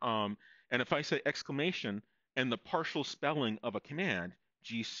bang. And if I say exclamation and the partial spelling of a command,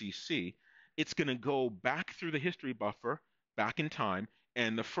 GCC, it's going to go back through the history buffer, back in time,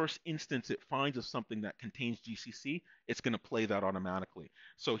 and the first instance it finds of something that contains GCC, it's going to play that automatically.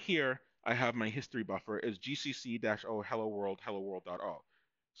 So here I have my history buffer as GCC-O hello world.o.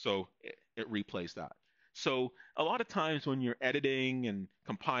 So it replays that. So a lot of times when you're editing and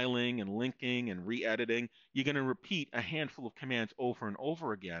compiling and linking and re-editing, you're going to repeat a handful of commands over and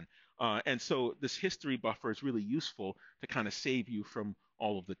over again. And so this history buffer is really useful to kind of save you from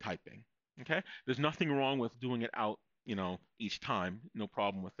all of the typing. Okay, there's nothing wrong with doing it out, each time. No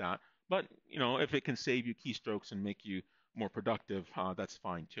problem with that. But if it can save you keystrokes and make you more productive, that's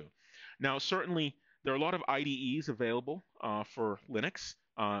fine too. Now, certainly there are a lot of IDEs available for Linux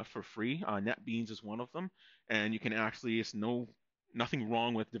for free. NetBeans is one of them, and you can actually, nothing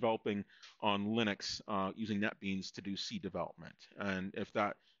wrong with developing on Linux using NetBeans to do C development. And if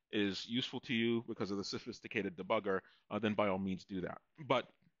that is useful to you because of the sophisticated debugger, then by all means do that. But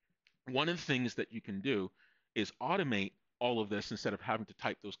one of the things that you can do is automate all of this instead of having to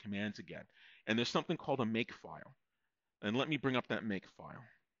type those commands again. And there's something called a makefile. And let me bring up that makefile.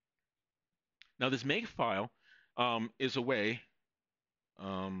 Now, this makefile is a way,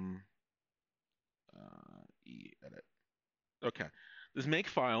 edit. Okay, this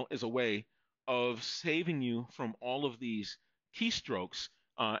makefile is a way of saving you from all of these keystrokes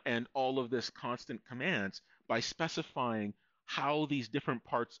and all of this constant commands by specifying how these different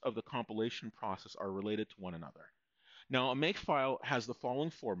parts of the compilation process are related to one another. Now, a makefile has the following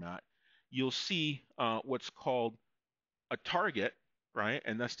format. You'll see what's called a target, right?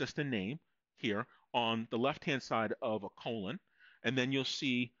 And that's just a name here on the left-hand side of a colon. And then you'll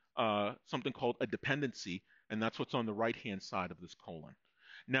see something called a dependency, and that's what's on the right-hand side of this colon.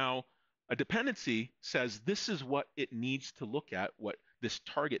 Now, a dependency says this is what it needs to look at, what this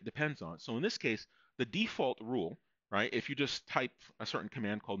target depends on. So in this case, the default rule, right, if you just type a certain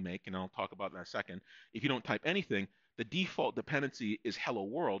command called make, and I'll talk about that in a second, if you don't type anything, the default dependency is hello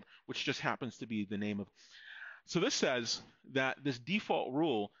world, which just happens to be the name of. So this says that this default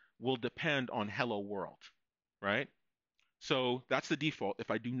rule will depend on hello world, right? So that's the default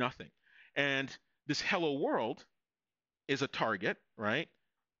if I do nothing. And this hello world is a target, right?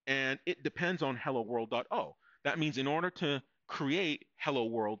 And it depends on hello world.o. That means in order to create hello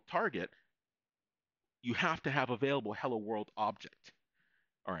world target, you have to have available hello world object.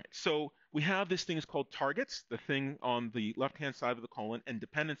 All right, so we have this thing is called targets, the thing on the left-hand side of the colon, and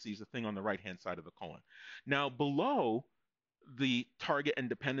dependencies, the thing on the right-hand side of the colon. Now, below the target and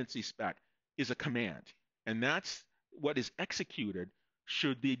dependency spec is a command, and that's what is executed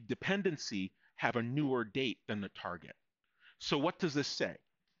should the dependency have a newer date than the target. So what does this say?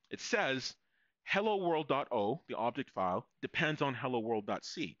 It says hello world.o, the object file, depends on hello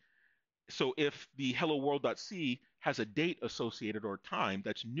world.c. So if the hello world.c has a date associated or time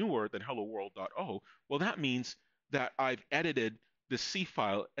that's newer than hello world.o, well, that means that I've edited the C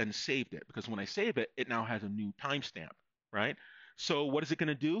file and saved it, because when I save it, it now has a new timestamp, right? So what is it going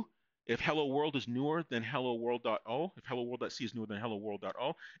to do? If hello world is newer than hello world.o, if hello world.c is newer than hello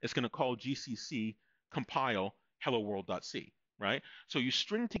world.o, it's going to call GCC compile hello world.c, right? So you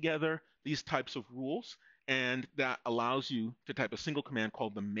string together these types of rules, and that allows you to type a single command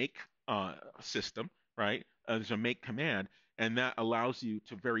called the make system, right? There's a make command, and that allows you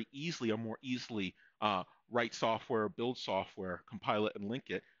to very easily or more easily write software, build software, compile it, and link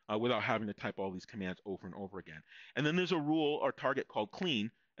it without having to type all these commands over and over again. And then there's a rule or target called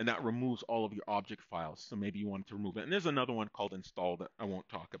clean, and that removes all of your object files. So maybe you want to remove it. And there's another one called install that I won't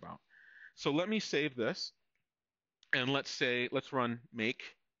talk about. So let me save this, and let's run make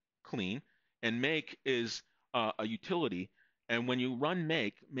clean. And make is a utility. And when you run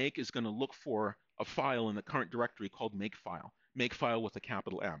make is going to look for a file in the current directory called makefile with a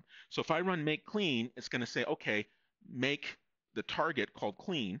capital M. So if I run make clean, it's going to say, okay, make the target called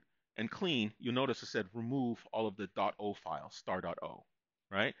clean, and clean, you'll notice it said remove all of the .o files, star.o,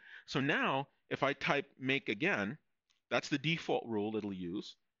 right? So now if I type make again, that's the default rule it'll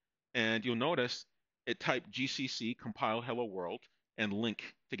use. And you'll notice it typed GCC compile hello world and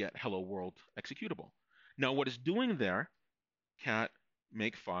link to get hello world executable. Now what it's doing there, cat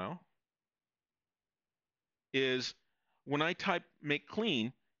makefile, is when I type make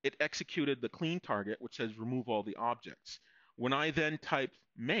clean, it executed the clean target, which says remove all the objects. When I then type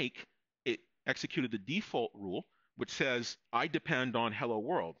make, it executed the default rule, which says I depend on hello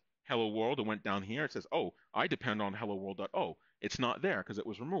world. Hello world, it went down here. It says, oh, I depend on hello world.o. It's not there because it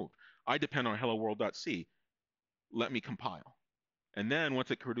was removed. I depend on hello world.c. Let me compile. And then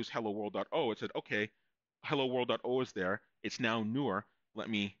once it produced hello world.o, it said, okay, hello world.o is there. It's now newer. Let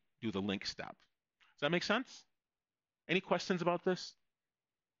me do the link step. Does that make sense? Any questions about this?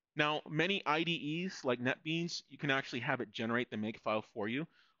 Now, many IDEs like NetBeans, you can actually have it generate the makefile for you.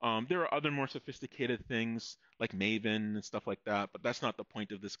 There are other more sophisticated things like Maven and stuff like that, but that's not the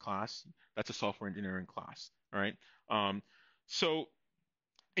point of this class. That's a software engineering class, all right? So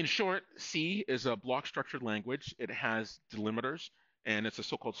in short, C is a block structured language. It has delimiters, and it's a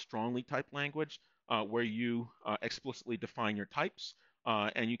so-called strongly typed language where you explicitly define your types,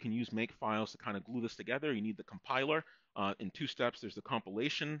 and you can use makefiles to kind of glue this together. You need the compiler. In two steps, there's the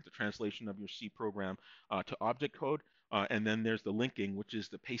compilation, the translation of your C program to object code, and then there's the linking, which is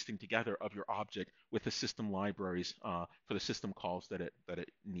the pasting together of your object with the system libraries for the system calls that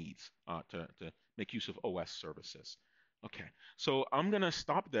it needs to make use of OS services. Okay, so I'm going to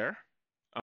stop there